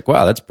forums. And it was like,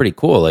 wow, that's pretty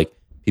cool. Like,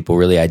 people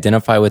really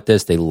identify with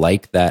this. They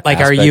like that. Like,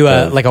 are you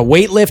a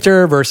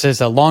weightlifter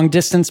versus a long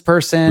distance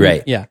person?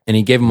 Right. Yeah. And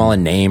he gave them all a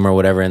name or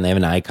whatever, and they have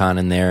an icon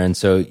in there. And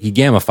so he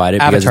gamified it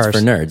because it's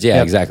for nerds.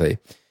 Yeah, exactly.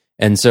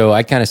 And so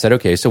I kind of said,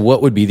 okay, so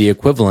what would be the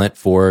equivalent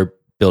for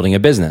building a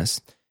business?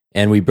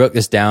 And we broke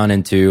this down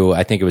into,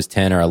 I think it was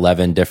 10 or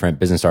 11 different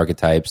business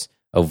archetypes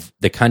of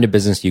the kind of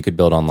business you could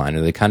build online,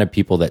 or the kind of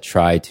people that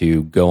try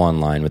to go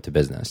online with the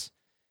business.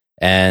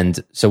 And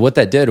so what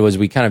that did was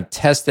we kind of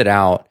tested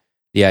out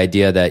the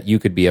idea that you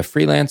could be a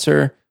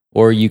freelancer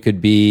or you could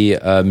be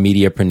a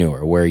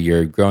mediapreneur where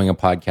you're growing a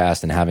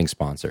podcast and having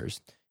sponsors.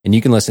 And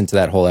you can listen to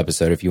that whole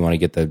episode if you want to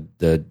get the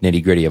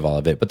nitty gritty of all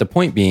of it. But the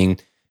point being,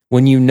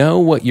 when you know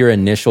what your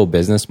initial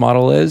business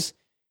model is,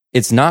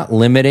 it's not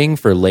limiting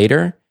for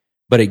later,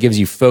 but it gives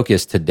you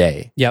focus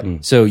today. Yep.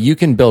 So you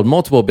can build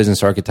multiple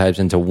business archetypes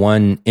into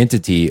one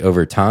entity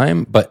over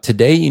time, but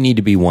today you need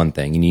to be one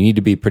thing, and you need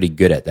to be pretty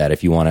good at that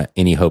if you want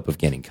any hope of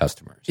getting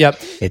customers. Yep.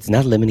 It's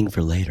not limiting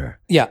for later.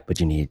 Yeah. But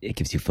it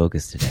gives you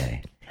focus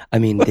today. I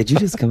mean, did you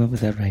just come up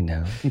with that right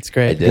now? It's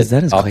great. Because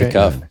that is Off the quite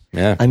cuff. fun.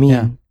 Yeah. I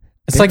mean,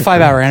 it's like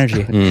 5-hour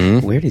energy.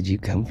 Mm-hmm. Where did you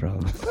come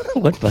from?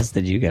 What bus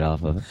did you get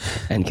off of?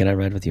 And can I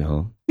ride with you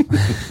home?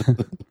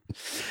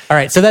 All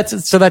right, so that's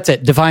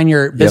it. Define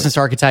your business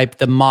archetype,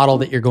 the model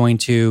that you're going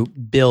to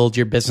build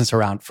your business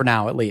around, for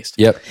now at least.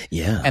 Yep.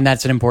 Yeah. And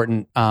that's an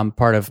important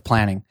part of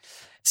planning.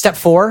 Step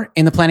 4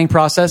 in the planning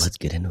process, Let's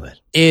get into it.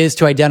 is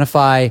to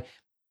identify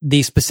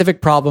the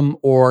specific problem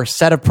or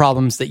set of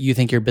problems that you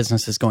think your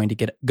business is going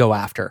to go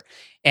after.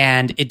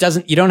 And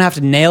you don't have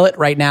to nail it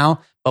right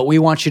now, but we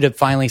want you to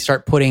finally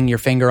start putting your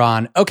finger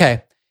on,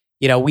 okay,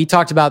 we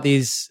talked about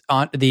these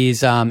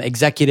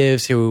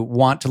executives who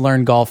want to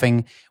learn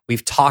golfing.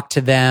 We've talked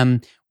to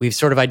them. We've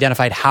sort of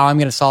identified how I'm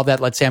going to solve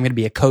that. Let's say I'm going to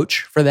be a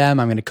coach for them.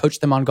 I'm going to coach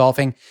them on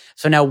golfing.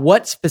 So now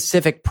what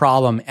specific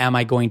problem am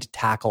I going to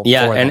tackle for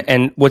them?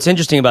 And what's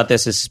interesting about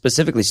this is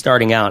specifically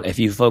starting out, if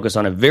you focus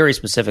on a very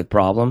specific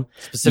problem.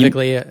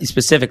 Specifically,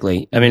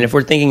 I mean, if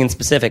we're thinking in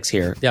specifics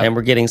here and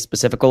we're getting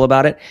specifical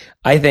about it,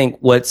 I think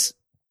what's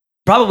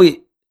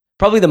probably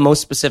the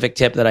most specific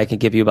tip that I can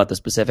give you about the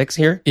specifics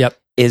here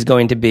is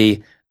going to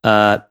be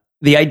the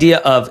idea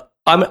of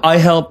I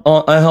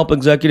help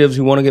executives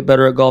who want to get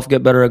better at golf,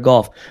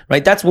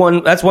 right? That's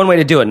one way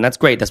to do it, and that's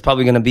great. That's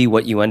probably going to be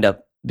what you end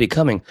up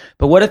becoming.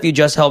 But what if you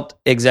just helped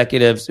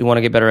executives who want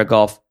to get better at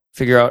golf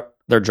figure out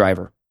their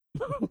driver?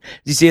 Do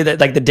you see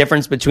that, like the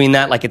difference between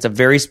that? Like it's a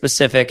very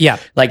specific,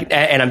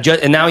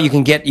 and now you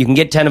can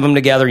get 10 of them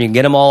together, you can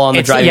get them all on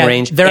the driving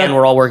range, and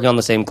we're all working on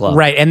the same club,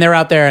 right? And they're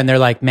out there and they're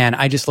like, man,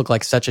 I just look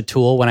like such a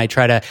tool when I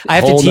try to. I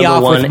have Hole to tee number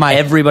off one, with my.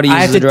 everybody I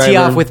have uses to the tee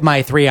driver. off with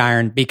my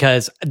 3-iron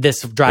because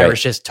this driver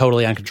is just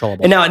totally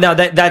uncontrollable. And now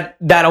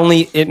that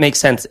only it makes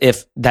sense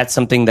if that's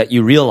something that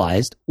you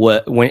realized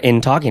when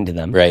in talking to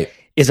them, Right,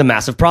 is a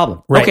massive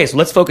problem. Right. Okay, so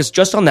let's focus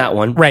just on that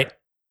one, Right.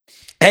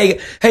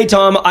 Hey,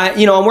 Tom,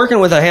 I'm working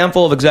with a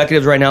handful of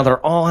executives right now that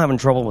are all having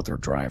trouble with their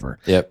driver.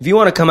 Yep. If you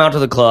want to come out to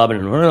the club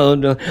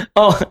and,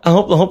 I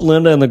hope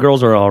Linda and the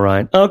girls are all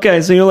right.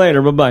 Okay, see you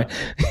later. Bye-bye.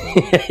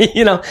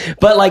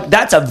 But like,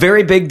 that's a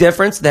very big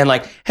difference than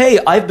like, hey,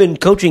 I've been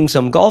coaching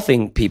some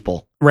golfing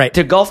people. Right.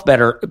 To golf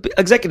better.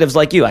 Executives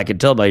like you, I could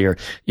tell by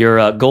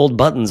your gold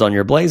buttons on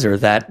your blazer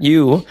that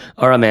you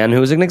are a man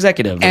who's an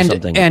executive or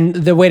something. And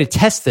the way to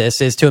test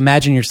this is to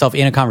imagine yourself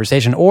in a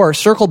conversation or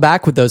circle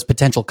back with those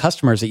potential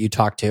customers that you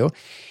talk to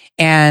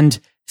and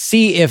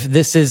see if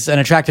this is an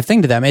attractive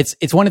thing to them.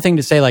 It's one thing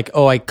to say like,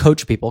 oh, I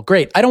coach people.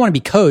 Great. I don't want to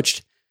be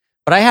coached,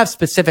 but I have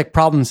specific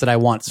problems that I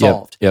want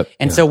solved.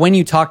 And so when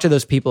you talk to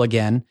those people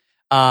again,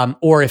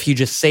 or if you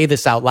just say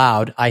this out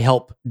loud, I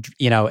help,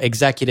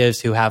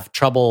 executives who have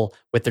trouble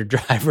with their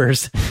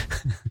drivers,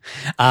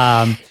 use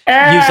them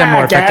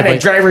more effectively. The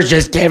driver's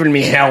just giving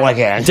me hell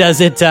again. Does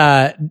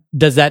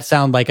that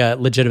sound like a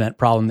legitimate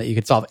problem that you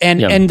could solve?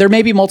 And there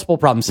may be multiple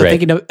problems. So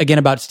thinking again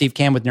about Steve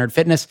Cam with Nerd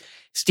Fitness,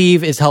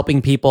 Steve is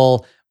helping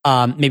people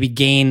maybe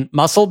gain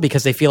muscle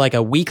because they feel like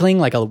a weakling,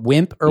 like a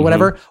wimp or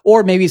whatever,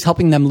 or maybe he's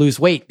helping them lose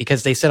weight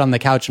because they sit on the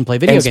couch and play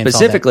video games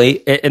specifically,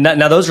 all day.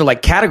 Now those are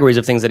like categories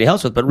of things that he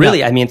helps with, but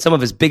really, I mean, some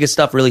of his biggest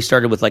stuff really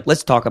started with like,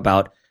 let's talk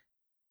about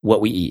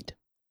what we eat,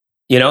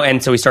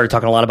 and so he started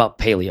talking a lot about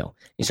paleo.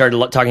 He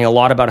started talking a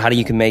lot about how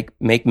you can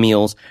make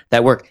meals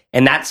that work,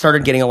 and that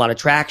started getting a lot of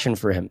traction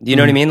for him. You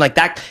know what I mean? Like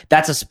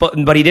that's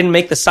but he didn't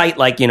make the site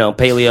like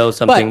paleo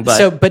something.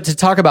 But to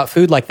talk about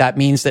food like that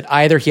means that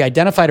either he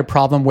identified a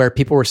problem where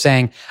people were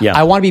saying,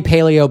 I want to be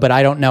paleo, but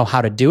I don't know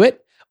how to do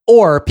it,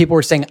 or people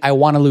were saying, I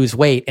want to lose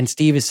weight, and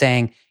Steve is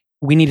saying,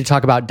 we need to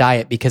talk about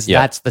diet because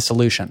that's the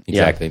solution.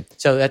 Exactly.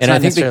 So that's and not I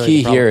think the necessarily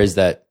key problem. here is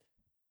that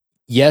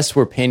yes,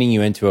 we're painting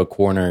you into a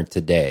corner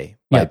today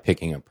by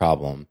picking a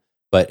problem.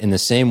 But in the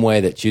same way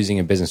that choosing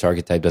a business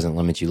archetype doesn't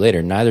limit you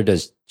later, neither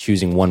does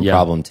choosing one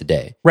problem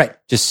today. Right.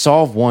 Just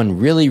solve one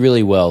really,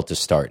 really well to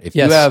start. If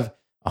you have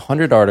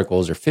 100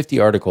 articles or 50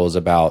 articles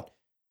about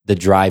the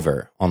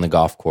driver on the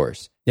golf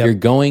course, you're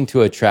going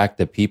to attract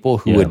the people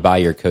who would buy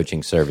your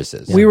coaching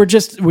services. We were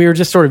just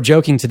sort of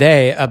joking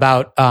today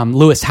about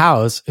Lewis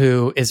Howes,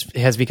 who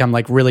has become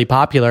like really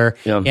popular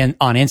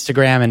on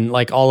Instagram and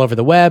like all over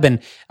the web. And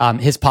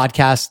his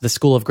podcast, The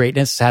School of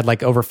Greatness, had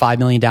like over 5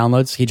 million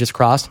downloads. He just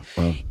crossed.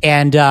 Wow.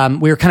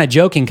 And we were kind of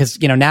joking because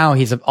now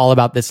he's all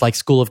about this like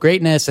School of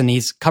Greatness and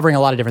he's covering a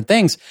lot of different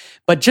things.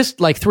 But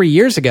just like 3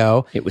 years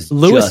ago,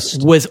 Lewis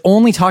was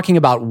only talking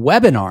about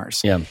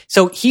webinars. Yeah.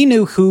 So he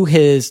knew who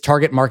his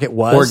target market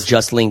was. Or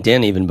just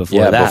LinkedIn even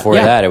before that. Before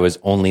that, it was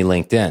only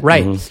LinkedIn.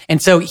 Right. Mm-hmm. And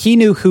so he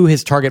knew who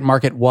his target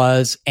market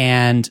was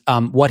and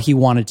what he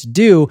wanted to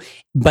do,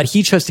 but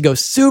he chose to go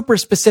super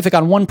specific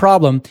on one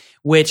problem,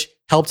 which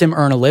helped him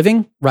earn a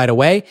living right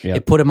away. Yep.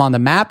 It put him on the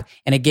map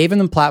and it gave him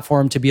the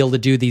platform to be able to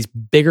do these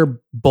bigger,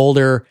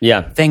 bolder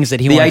things that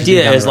he wanted to do.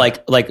 The idea is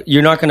like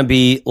you're not going to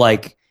be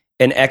like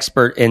an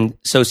expert in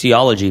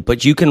sociology,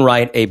 but you can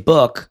write a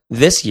book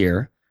this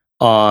year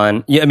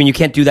on, you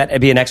can't do that and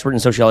be an expert in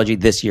sociology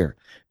this year,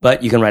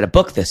 but you can write a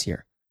book this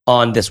year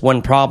on this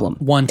one problem,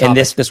 one topic. And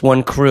this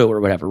one crew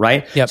or whatever,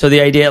 right? Yep. So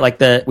the idea, like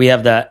we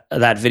have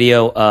that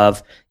video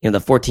of, the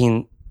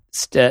 14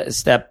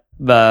 step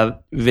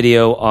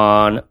video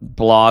on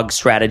blog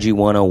strategy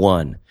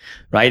 101,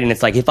 right? And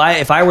it's like, if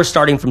I were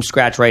starting from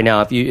scratch right now,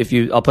 if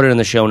you, I'll put it in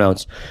the show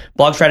notes,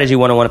 blog strategy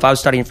 101, if I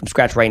was starting from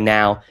scratch right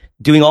now,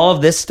 doing all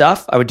of this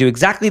stuff, I would do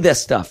exactly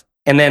this stuff.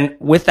 And then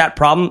with that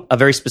problem, a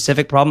very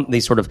specific problem, the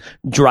sort of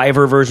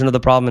driver version of the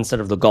problem instead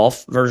of the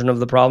golf version of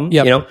the problem,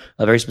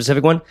 a very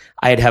specific one,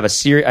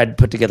 I'd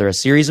put together a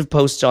series of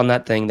posts on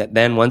that thing that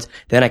then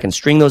I can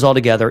string those all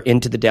together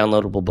into the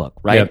downloadable book,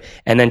 right? Yep.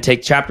 And then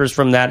take chapters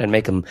from that and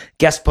make them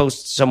guest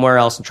posts somewhere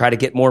else and try to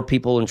get more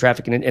people and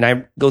traffic in it. And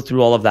I go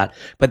through all of that.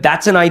 But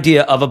that's an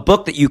idea of a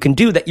book that you can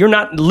do that you're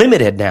not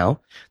limited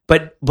now,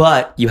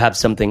 but you have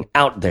something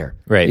out there.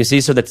 Right. You see,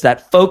 so that's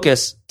that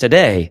focus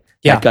today.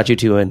 That got you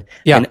to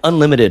an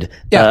unlimited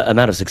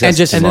amount of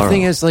success. And the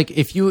thing is, like,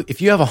 if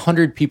you have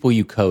 100 people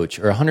you coach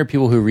or 100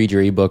 people who read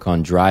your ebook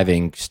on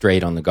driving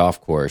straight on the golf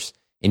course,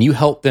 and you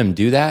help them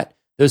do that,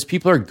 those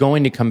people are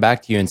going to come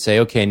back to you and say,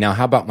 okay, now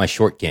how about my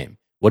short game?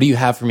 What do you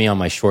have for me on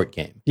my short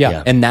game?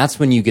 Yeah. And that's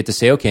when you get to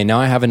say, okay, now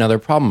I have another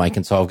problem I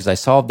can solve because I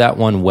solved that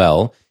one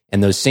well.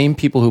 And those same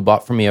people who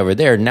bought from me over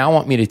there now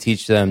want me to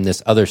teach them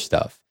this other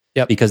stuff.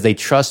 Yep. Because they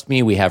trust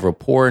me, we have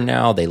rapport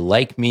now, they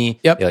like me,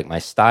 they like my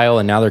style,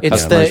 and now they're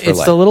customers for life.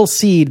 It's the little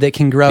seed that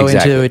can grow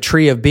into a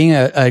tree of being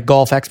a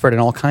golf expert in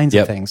all kinds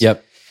of things.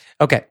 Yep.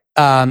 Okay.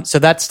 So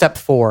that's step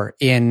 4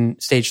 in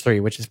stage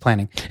 3, which is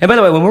planning. And by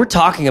the way, when we're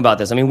talking about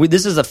this,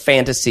 this is a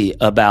fantasy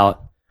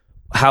about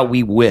how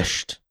we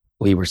wished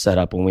we were set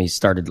up when we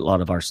started a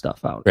lot of our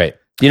stuff out. Right.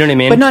 You know what I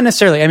mean? But not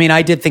necessarily.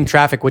 I did think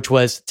traffic, which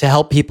was to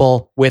help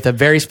people with a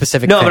very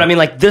specific thing. But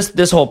like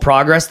this whole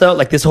progress though,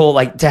 like this whole,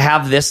 like to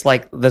have this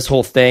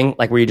whole thing,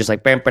 like where you just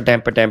like, where,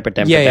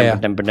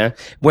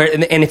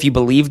 and if you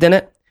believed in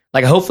it,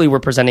 like hopefully we're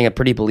presenting a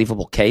pretty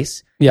believable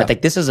case. Yeah.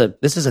 Like this is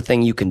a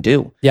thing you can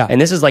do. Yeah. And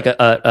this is like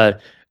a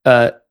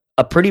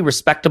a pretty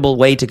respectable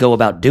way to go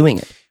about doing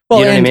it. Well,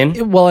 you know and, what I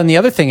mean? Well, and the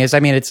other thing is, I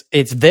mean, it's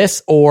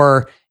this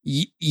or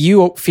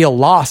you feel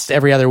lost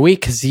every other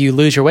week because you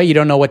lose your way. You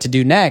don't know what to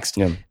do next.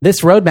 Yeah.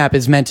 This roadmap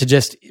is meant to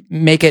just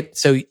make it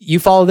so you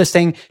follow this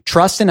thing,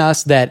 trust in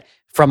us that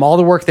from all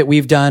the work that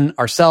we've done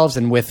ourselves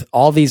and with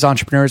all these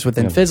entrepreneurs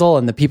within Fizzle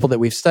and the people that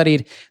we've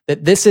studied,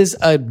 that this is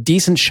a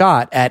decent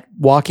shot at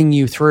walking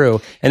you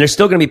through. And there's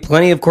still going to be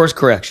plenty of course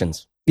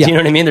corrections. Yeah. Do you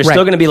know what I mean? There's Right.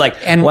 still going to be like,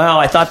 And- wow,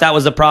 I thought that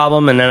was the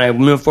problem, and then I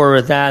moved forward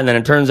with that, and then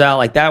it turns out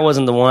like that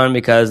wasn't the one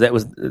because that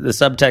was the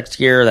subtext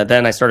here that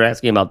then I started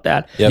asking about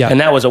that. Yep. And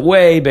that was a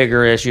way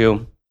bigger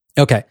issue.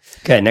 Okay.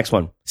 Okay, next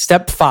one.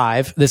 Step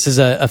 5, this is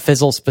a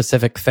Fizzle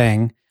specific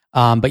thing,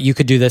 but you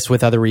could do this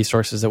with other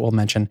resources that we'll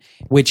mention,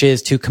 which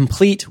is to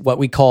complete what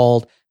we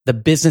called the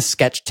business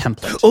sketch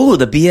template. Oh,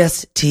 the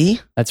BST?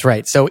 That's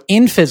right. So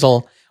in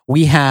Fizzle,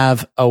 we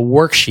have a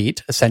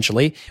worksheet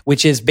essentially,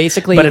 which is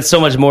basically, But it's so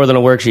much more than a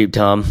worksheet,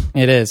 Tom.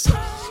 it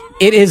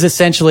is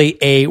essentially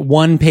a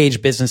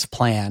 1-page business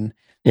plan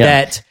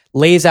that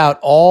lays out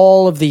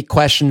all of the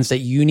questions that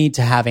you need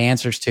to have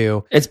answers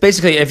to. It's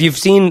basically, if you've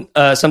seen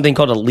something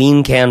called a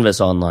lean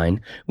canvas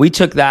online, we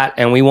took that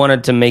and we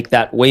wanted to make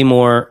that way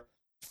more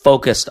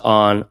focused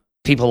on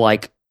people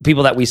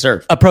that we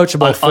serve.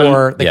 Approachable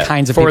for the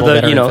kinds of for people the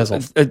that are you know in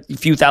Fizzle. a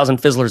few thousand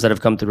fizzlers that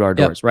have come through our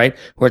doors, right?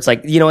 Where it's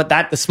like, you know what,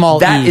 that The small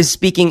that E. is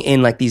speaking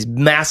in like these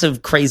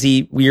massive,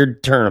 crazy,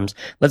 weird terms.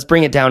 Let's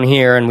bring it down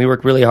here, and we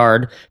worked really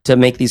hard to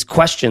make these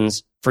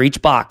questions for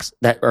each box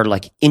that are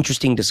like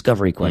interesting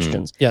discovery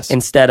questions. Yes.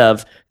 Instead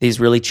of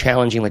these really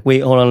challenging, like, wait,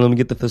 hold on, let me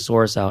get the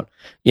thesaurus out.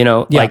 You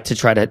know, like to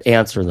try to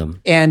answer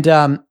them. And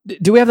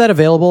do we have that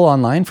available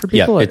online for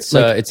Yeah, people? it's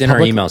Like, it's in our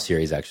public? email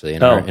series actually,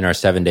 in Oh. our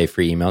 7-day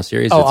free email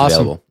series. Oh, It's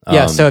awesome. available.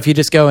 Yeah. So if you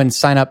just go and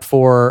sign up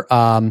for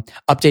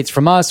updates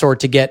from us or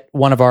to get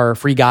one of our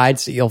free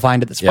guides that you'll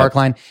find at the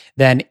Sparkline,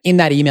 then in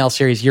that email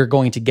series, you're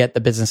going to get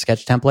the business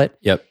sketch template.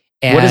 Yep.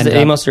 And, What is the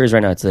email series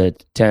right now? It's a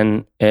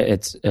 10.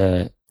 It's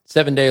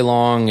 7-day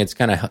long. It's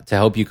kind of to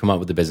help you come up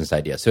with a business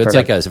idea. So it's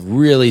like a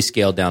really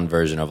scaled down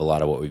version of a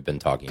lot of what we've been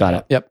talking got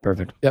about. it. Yep.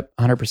 Perfect. Yep,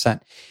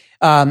 100%.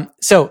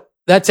 So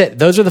that's it.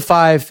 Those are the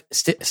 5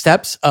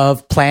 steps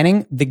of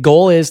planning. The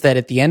goal is that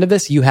at the end of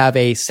this, you have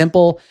a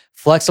simple,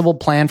 flexible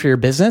plan for your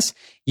business.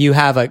 You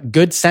have a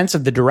good sense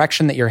of the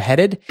direction that you're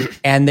headed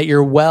and that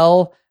you're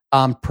well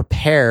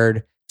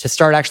prepared to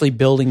start actually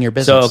building your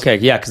business. So, okay,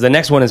 yeah, because the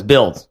next one is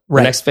build.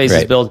 Right. The next phase is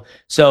Right. build.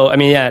 So, I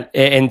mean, yeah,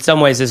 in some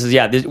ways, this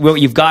is,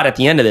 what you've got at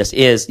the end of this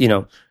is,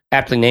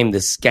 aptly named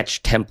the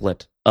sketch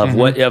template of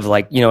and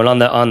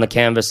on the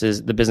canvas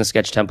is the business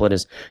sketch template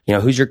is,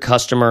 who's your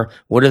customer?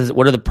 What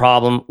are the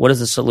problem? What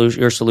is the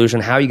solution, your solution?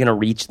 How are you going to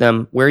reach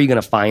them? Where are you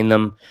going to find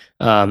them?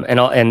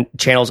 And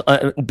channels,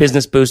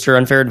 business booster,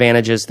 unfair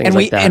advantages, things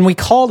like that. And we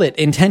called it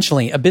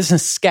intentionally a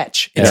business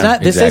sketch. It's Yeah,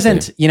 not, this exactly.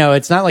 isn't,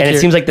 it's not like And it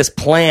you're- seems like this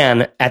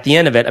plan at the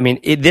end of it. I mean,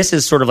 this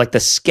is sort of like the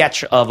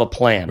sketch of a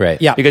plan,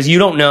 Right. Yeah. Because you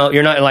don't know,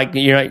 you're not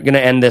going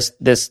to end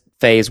this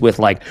phase with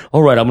like,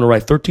 all right, I'm going to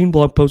write 13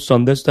 blog posts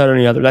on this, that, or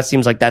the other. That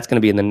seems like that's going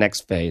to be in the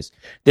next phase.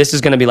 This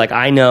is going to be like,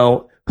 I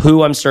know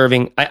who I'm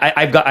serving.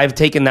 I've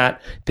taken that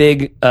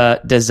big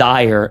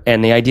desire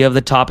and the idea of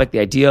the topic, the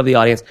idea of the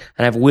audience,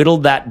 and I've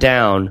whittled that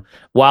down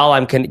while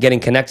I'm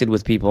getting connected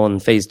with people in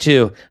phase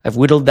 2. I've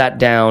whittled that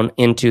down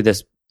into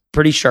this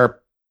pretty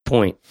sharp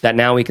point that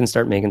now we can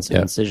start making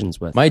some decisions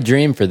with. My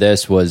dream for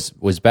this was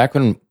back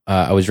when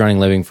I was running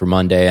Living for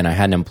Monday and I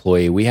had an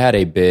employee. We had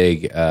a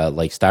big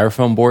like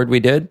styrofoam board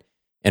we did,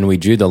 and we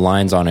drew the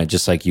lines on it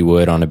just like you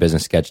would on a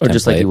business sketch Or template.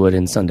 just like you would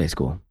in Sunday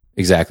school.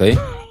 Exactly.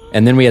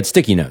 And then we had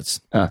sticky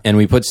notes, and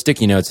we put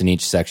sticky notes in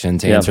each section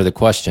to answer the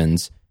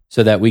questions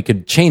so that we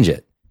could change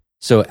it.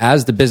 So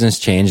as the business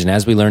changed and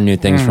as we learned new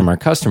things from our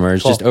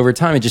customers, just over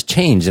time, it just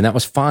changed. And that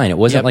was fine. It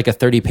wasn't like a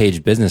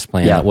 30-page business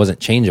plan that wasn't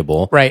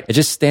changeable. Right. It's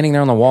just standing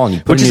there on the wall and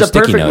you put Which a is new a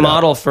sticky perfect note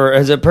model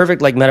is a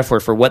perfect like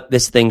metaphor for what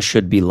this thing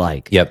should be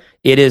like. Yep.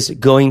 It is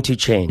going to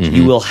change.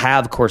 You will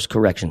have course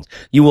corrections.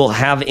 You will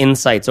have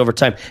insights over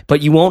time,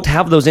 but you won't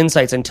have those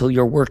insights until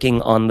you're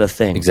working on the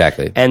thing.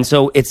 Exactly. And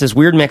so it's this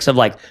weird mix of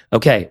like,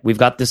 okay, we've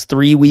got this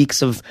 3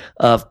 weeks of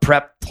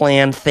prep,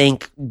 plan,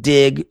 think,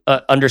 dig,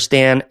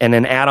 understand, and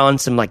then add on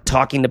some like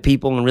talking to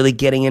people and really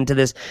getting into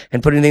this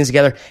and putting things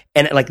together.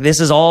 And like, this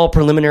is all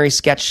preliminary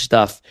sketch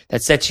stuff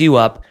that sets you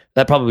up.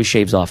 That probably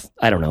shaves off,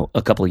 I don't know,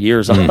 a couple of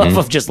years off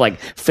of just like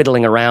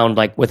fiddling around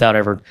like without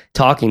ever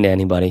talking to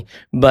anybody.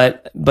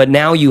 But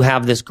now you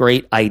have this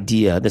great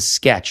idea, this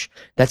sketch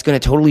that's going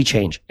to totally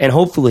change. And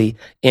hopefully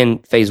in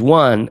phase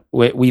 1,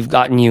 we've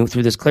gotten you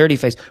through this clarity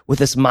phase with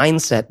this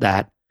mindset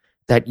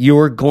that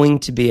you're going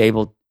to be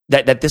able,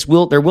 that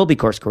there will be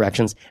course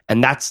corrections,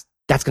 and that's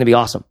going to be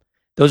awesome.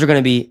 Those are going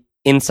to be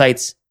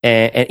insights.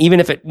 And even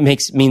if it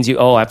means you,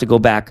 I have to go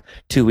back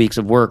 2 weeks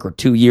of work or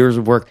 2 years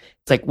of work,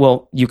 it's like,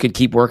 well, you could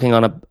keep working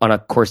on a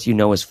course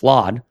is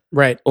flawed,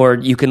 right. or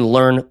you can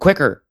learn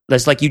quicker.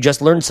 That's like you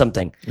just learned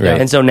something, Right.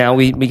 and so now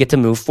we get to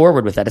move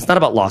forward with that. It's not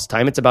about lost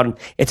time. It's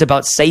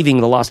about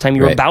saving the lost time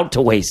you're Right. about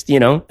to waste.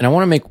 And I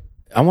want to make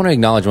I want to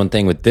acknowledge one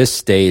thing with this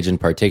stage in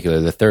particular,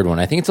 the third one.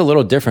 I think it's a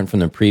little different from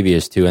the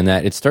previous two in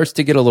that it starts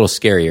to get a little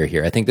scarier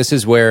here. I think this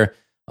is where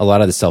a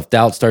lot of the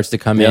self-doubt starts to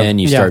come in.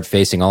 You start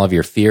facing all of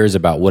your fears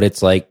about what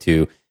it's like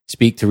to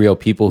speak to real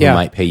people who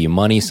might pay you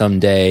money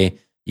someday.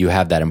 You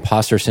have that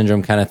imposter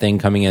syndrome kind of thing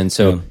coming in.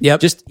 So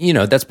just,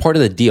 that's part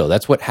of the deal.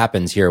 That's what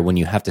happens here when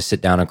you have to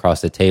sit down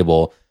across the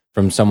table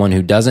from someone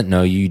who doesn't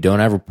know you, don't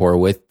have rapport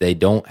with, they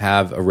don't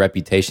have a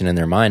reputation in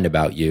their mind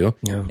about you,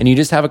 and you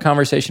just have a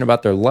conversation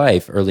about their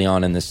life early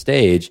on in the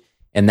stage,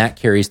 and that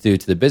carries through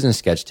to the business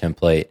sketch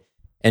template.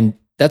 And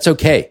that's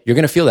okay. You're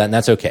going to feel that, and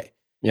that's okay.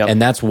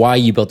 And that's why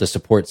you built a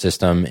support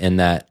system in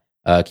that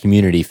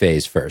community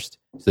phase first,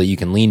 so that you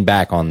can lean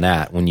back on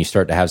that when you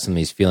start to have some of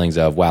these feelings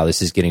of, wow,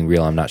 this is getting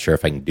real. I'm not sure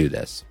if I can do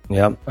this.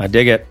 Yep, I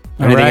dig it.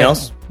 Anything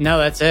else? No,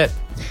 that's it.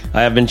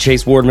 I have been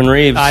Chase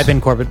Wardman-Reeves. I've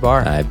been Corbett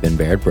Barr. I've been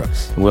Barrett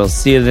Brooks. We'll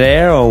see you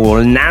there, or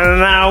we'll...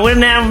 No.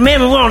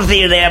 Maybe we won't see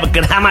you there,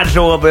 because I might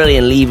show up early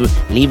and leave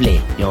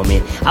late. You know what I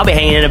mean? I'll be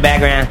hanging in the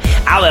background.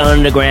 I'll be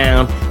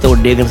underground,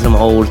 digging some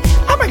holes.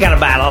 I probably got a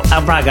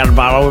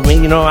bottle with me.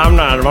 I'm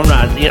not.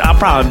 I'll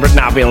probably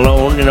not be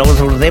alone.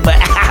 So to say, but I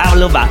have a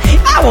little bottle.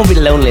 I won't be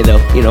lonely though.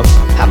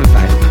 I'll be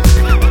fine.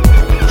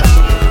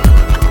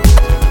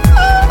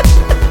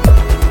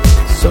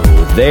 So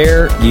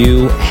there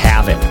you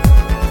have it.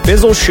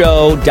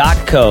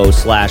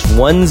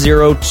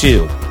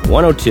 fizzleshow.co/102.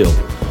 102.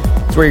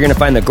 That's where you're going to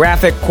find the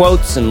graphic,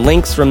 quotes, and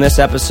links from this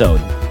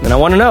episode. And I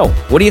want to know,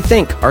 what do you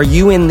think? Are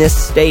you in this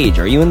stage?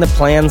 Are you in the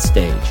plan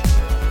stage?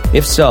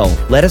 If so,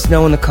 let us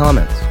know in the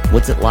comments.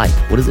 What's it like?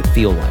 What does it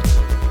feel like?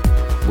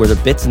 Were there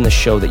bits in the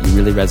show that you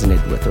really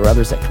resonated with, or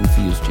others that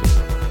confused you?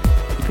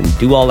 You can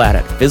do all that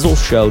at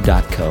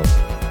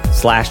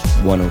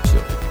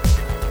fizzleshow.co/102.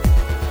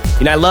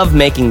 I love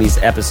making these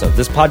episodes.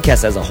 This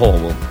podcast as a whole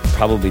will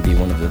probably be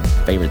one of the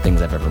favorite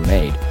things I've ever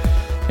made.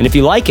 And if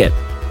you like it,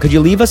 could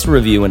you leave us a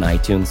review in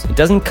iTunes? It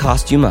doesn't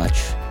cost you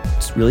much.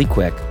 It's really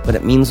quick, but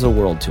it means the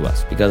world to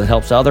us because it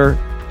helps other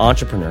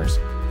entrepreneurs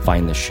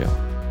find this show.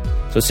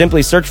 So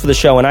simply search for the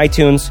show in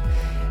iTunes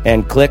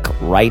and click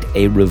write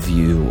a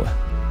review.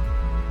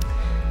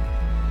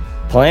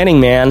 Planning,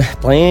 man.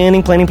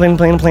 Planning.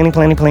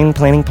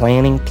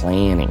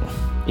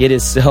 It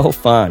is so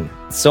fun.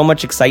 So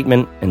much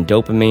excitement and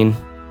dopamine.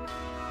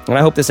 And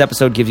I hope this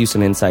episode gives you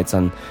some insights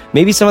on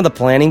maybe some of the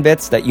planning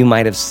bits that you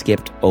might have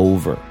skipped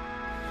over.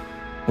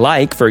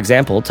 Like, for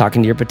example,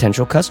 talking to your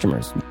potential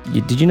customers.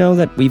 Did you know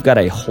that we've got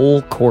a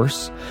whole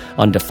course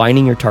on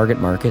defining your target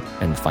market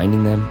and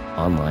finding them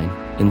online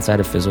inside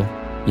of Fizzle?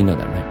 You know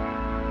that, right?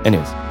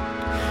 Anyways,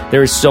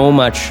 there is so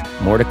much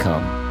more to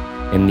come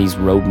in these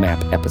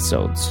roadmap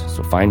episodes.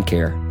 So find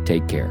care,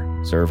 take care,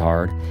 serve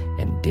hard,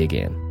 and dig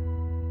in.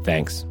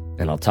 Thanks.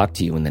 And I'll talk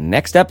to you in the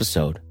next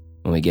episode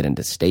when we get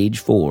into stage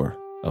 4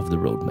 of the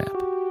roadmap.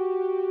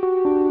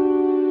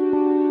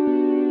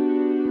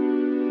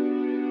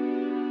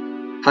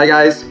 Hi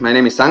guys, my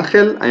name is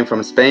Angel, I'm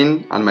from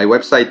Spain, and my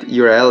website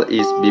URL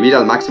is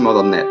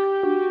viviralmaximo.net.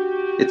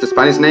 It's a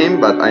Spanish name,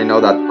 but I know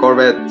that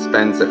Corbett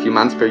spends a few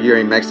months per year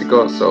in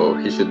Mexico, so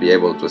he should be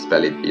able to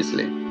spell it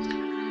easily.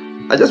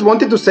 I just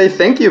wanted to say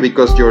thank you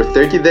because your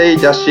 30-day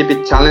Just Ship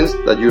It challenge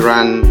that you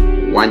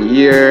ran 1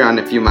 year and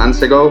a few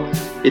months ago,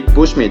 it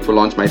pushed me to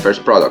launch my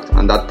first product,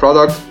 and that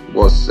product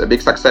was a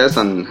big success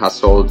and has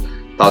sold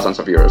thousands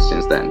of euros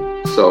since then.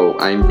 So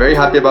I'm very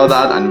happy about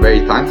that and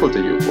very thankful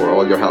to you for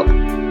all your help.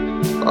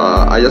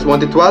 I just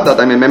wanted to add that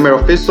I'm a member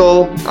of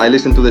Fizzle. I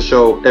listen to the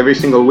show every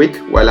single week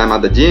while I'm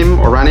at the gym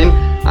or running,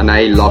 and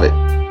I love it.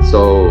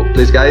 So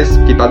please guys,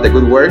 keep up the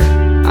good work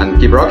and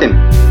keep rocking.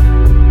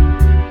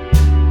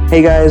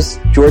 Hey guys,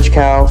 George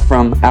Cow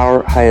from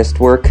Our Highest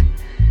Work.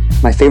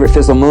 My favorite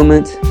Fizzle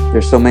moment,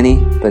 there's so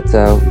many, but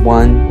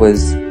one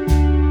was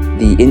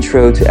the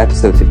intro to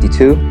episode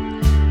 52.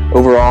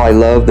 Overall, I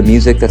love the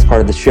music that's part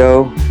of the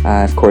show.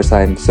 Of course,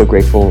 I'm so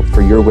grateful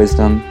for your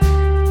wisdom.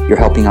 You're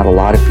helping out a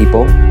lot of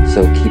people,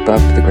 so keep up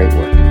the great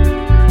work.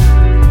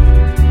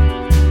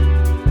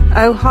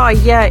 Oh, hi.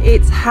 Yeah,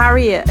 it's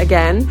Harriet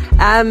again.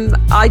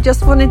 I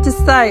just wanted to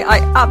say I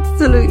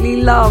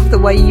absolutely love the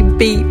way you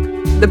beep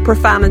the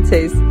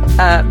profanities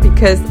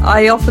because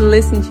I often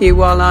listen to you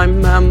while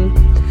I'm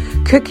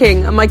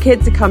cooking and my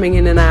kids are coming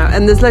in and out,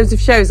 and there's loads of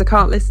shows I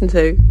can't listen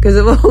to because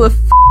of all the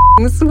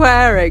f***ing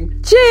swearing.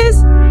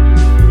 Cheers!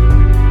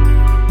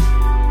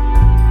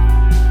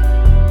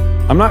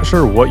 I'm not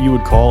sure what you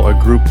would call a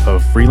group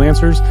of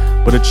freelancers,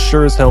 but it's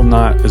sure as hell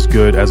not as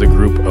good as a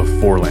group of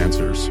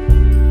four-lancers.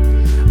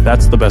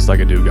 That's the best I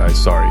could do, guys.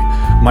 Sorry.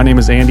 My name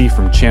is Andy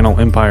from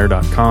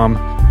channelempire.com.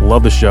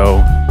 Love the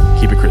show.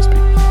 Keep it crispy.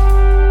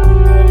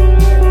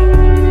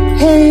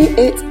 Hey,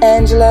 it's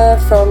Angela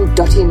from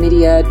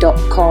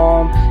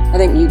dottymedia.com. I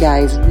think you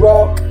guys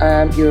rock.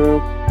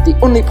 You're the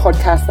only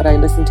podcast that I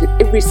listen to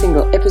every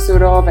single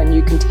episode of, and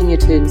you continue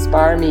to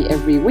inspire me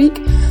every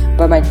week.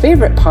 But my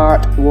favorite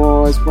part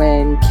was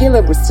when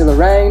Caleb was still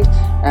around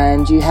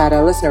and you had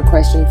a listener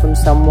question from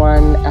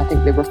someone, I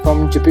think they were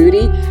from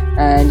Djibouti,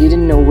 and you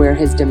didn't know where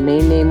his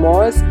domain name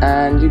was,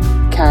 and you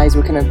guys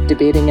were kind of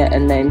debating it,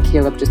 and then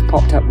Caleb just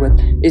popped up with,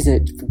 is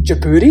it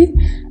Djibouti?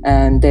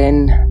 And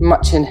then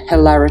much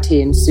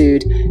hilarity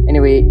ensued.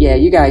 Anyway, yeah,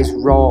 you guys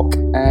rock.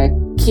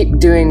 Keep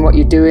doing what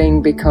you're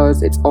doing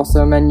because it's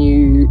awesome and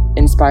you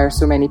inspire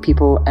so many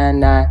people.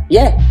 And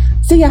yeah,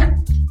 see ya.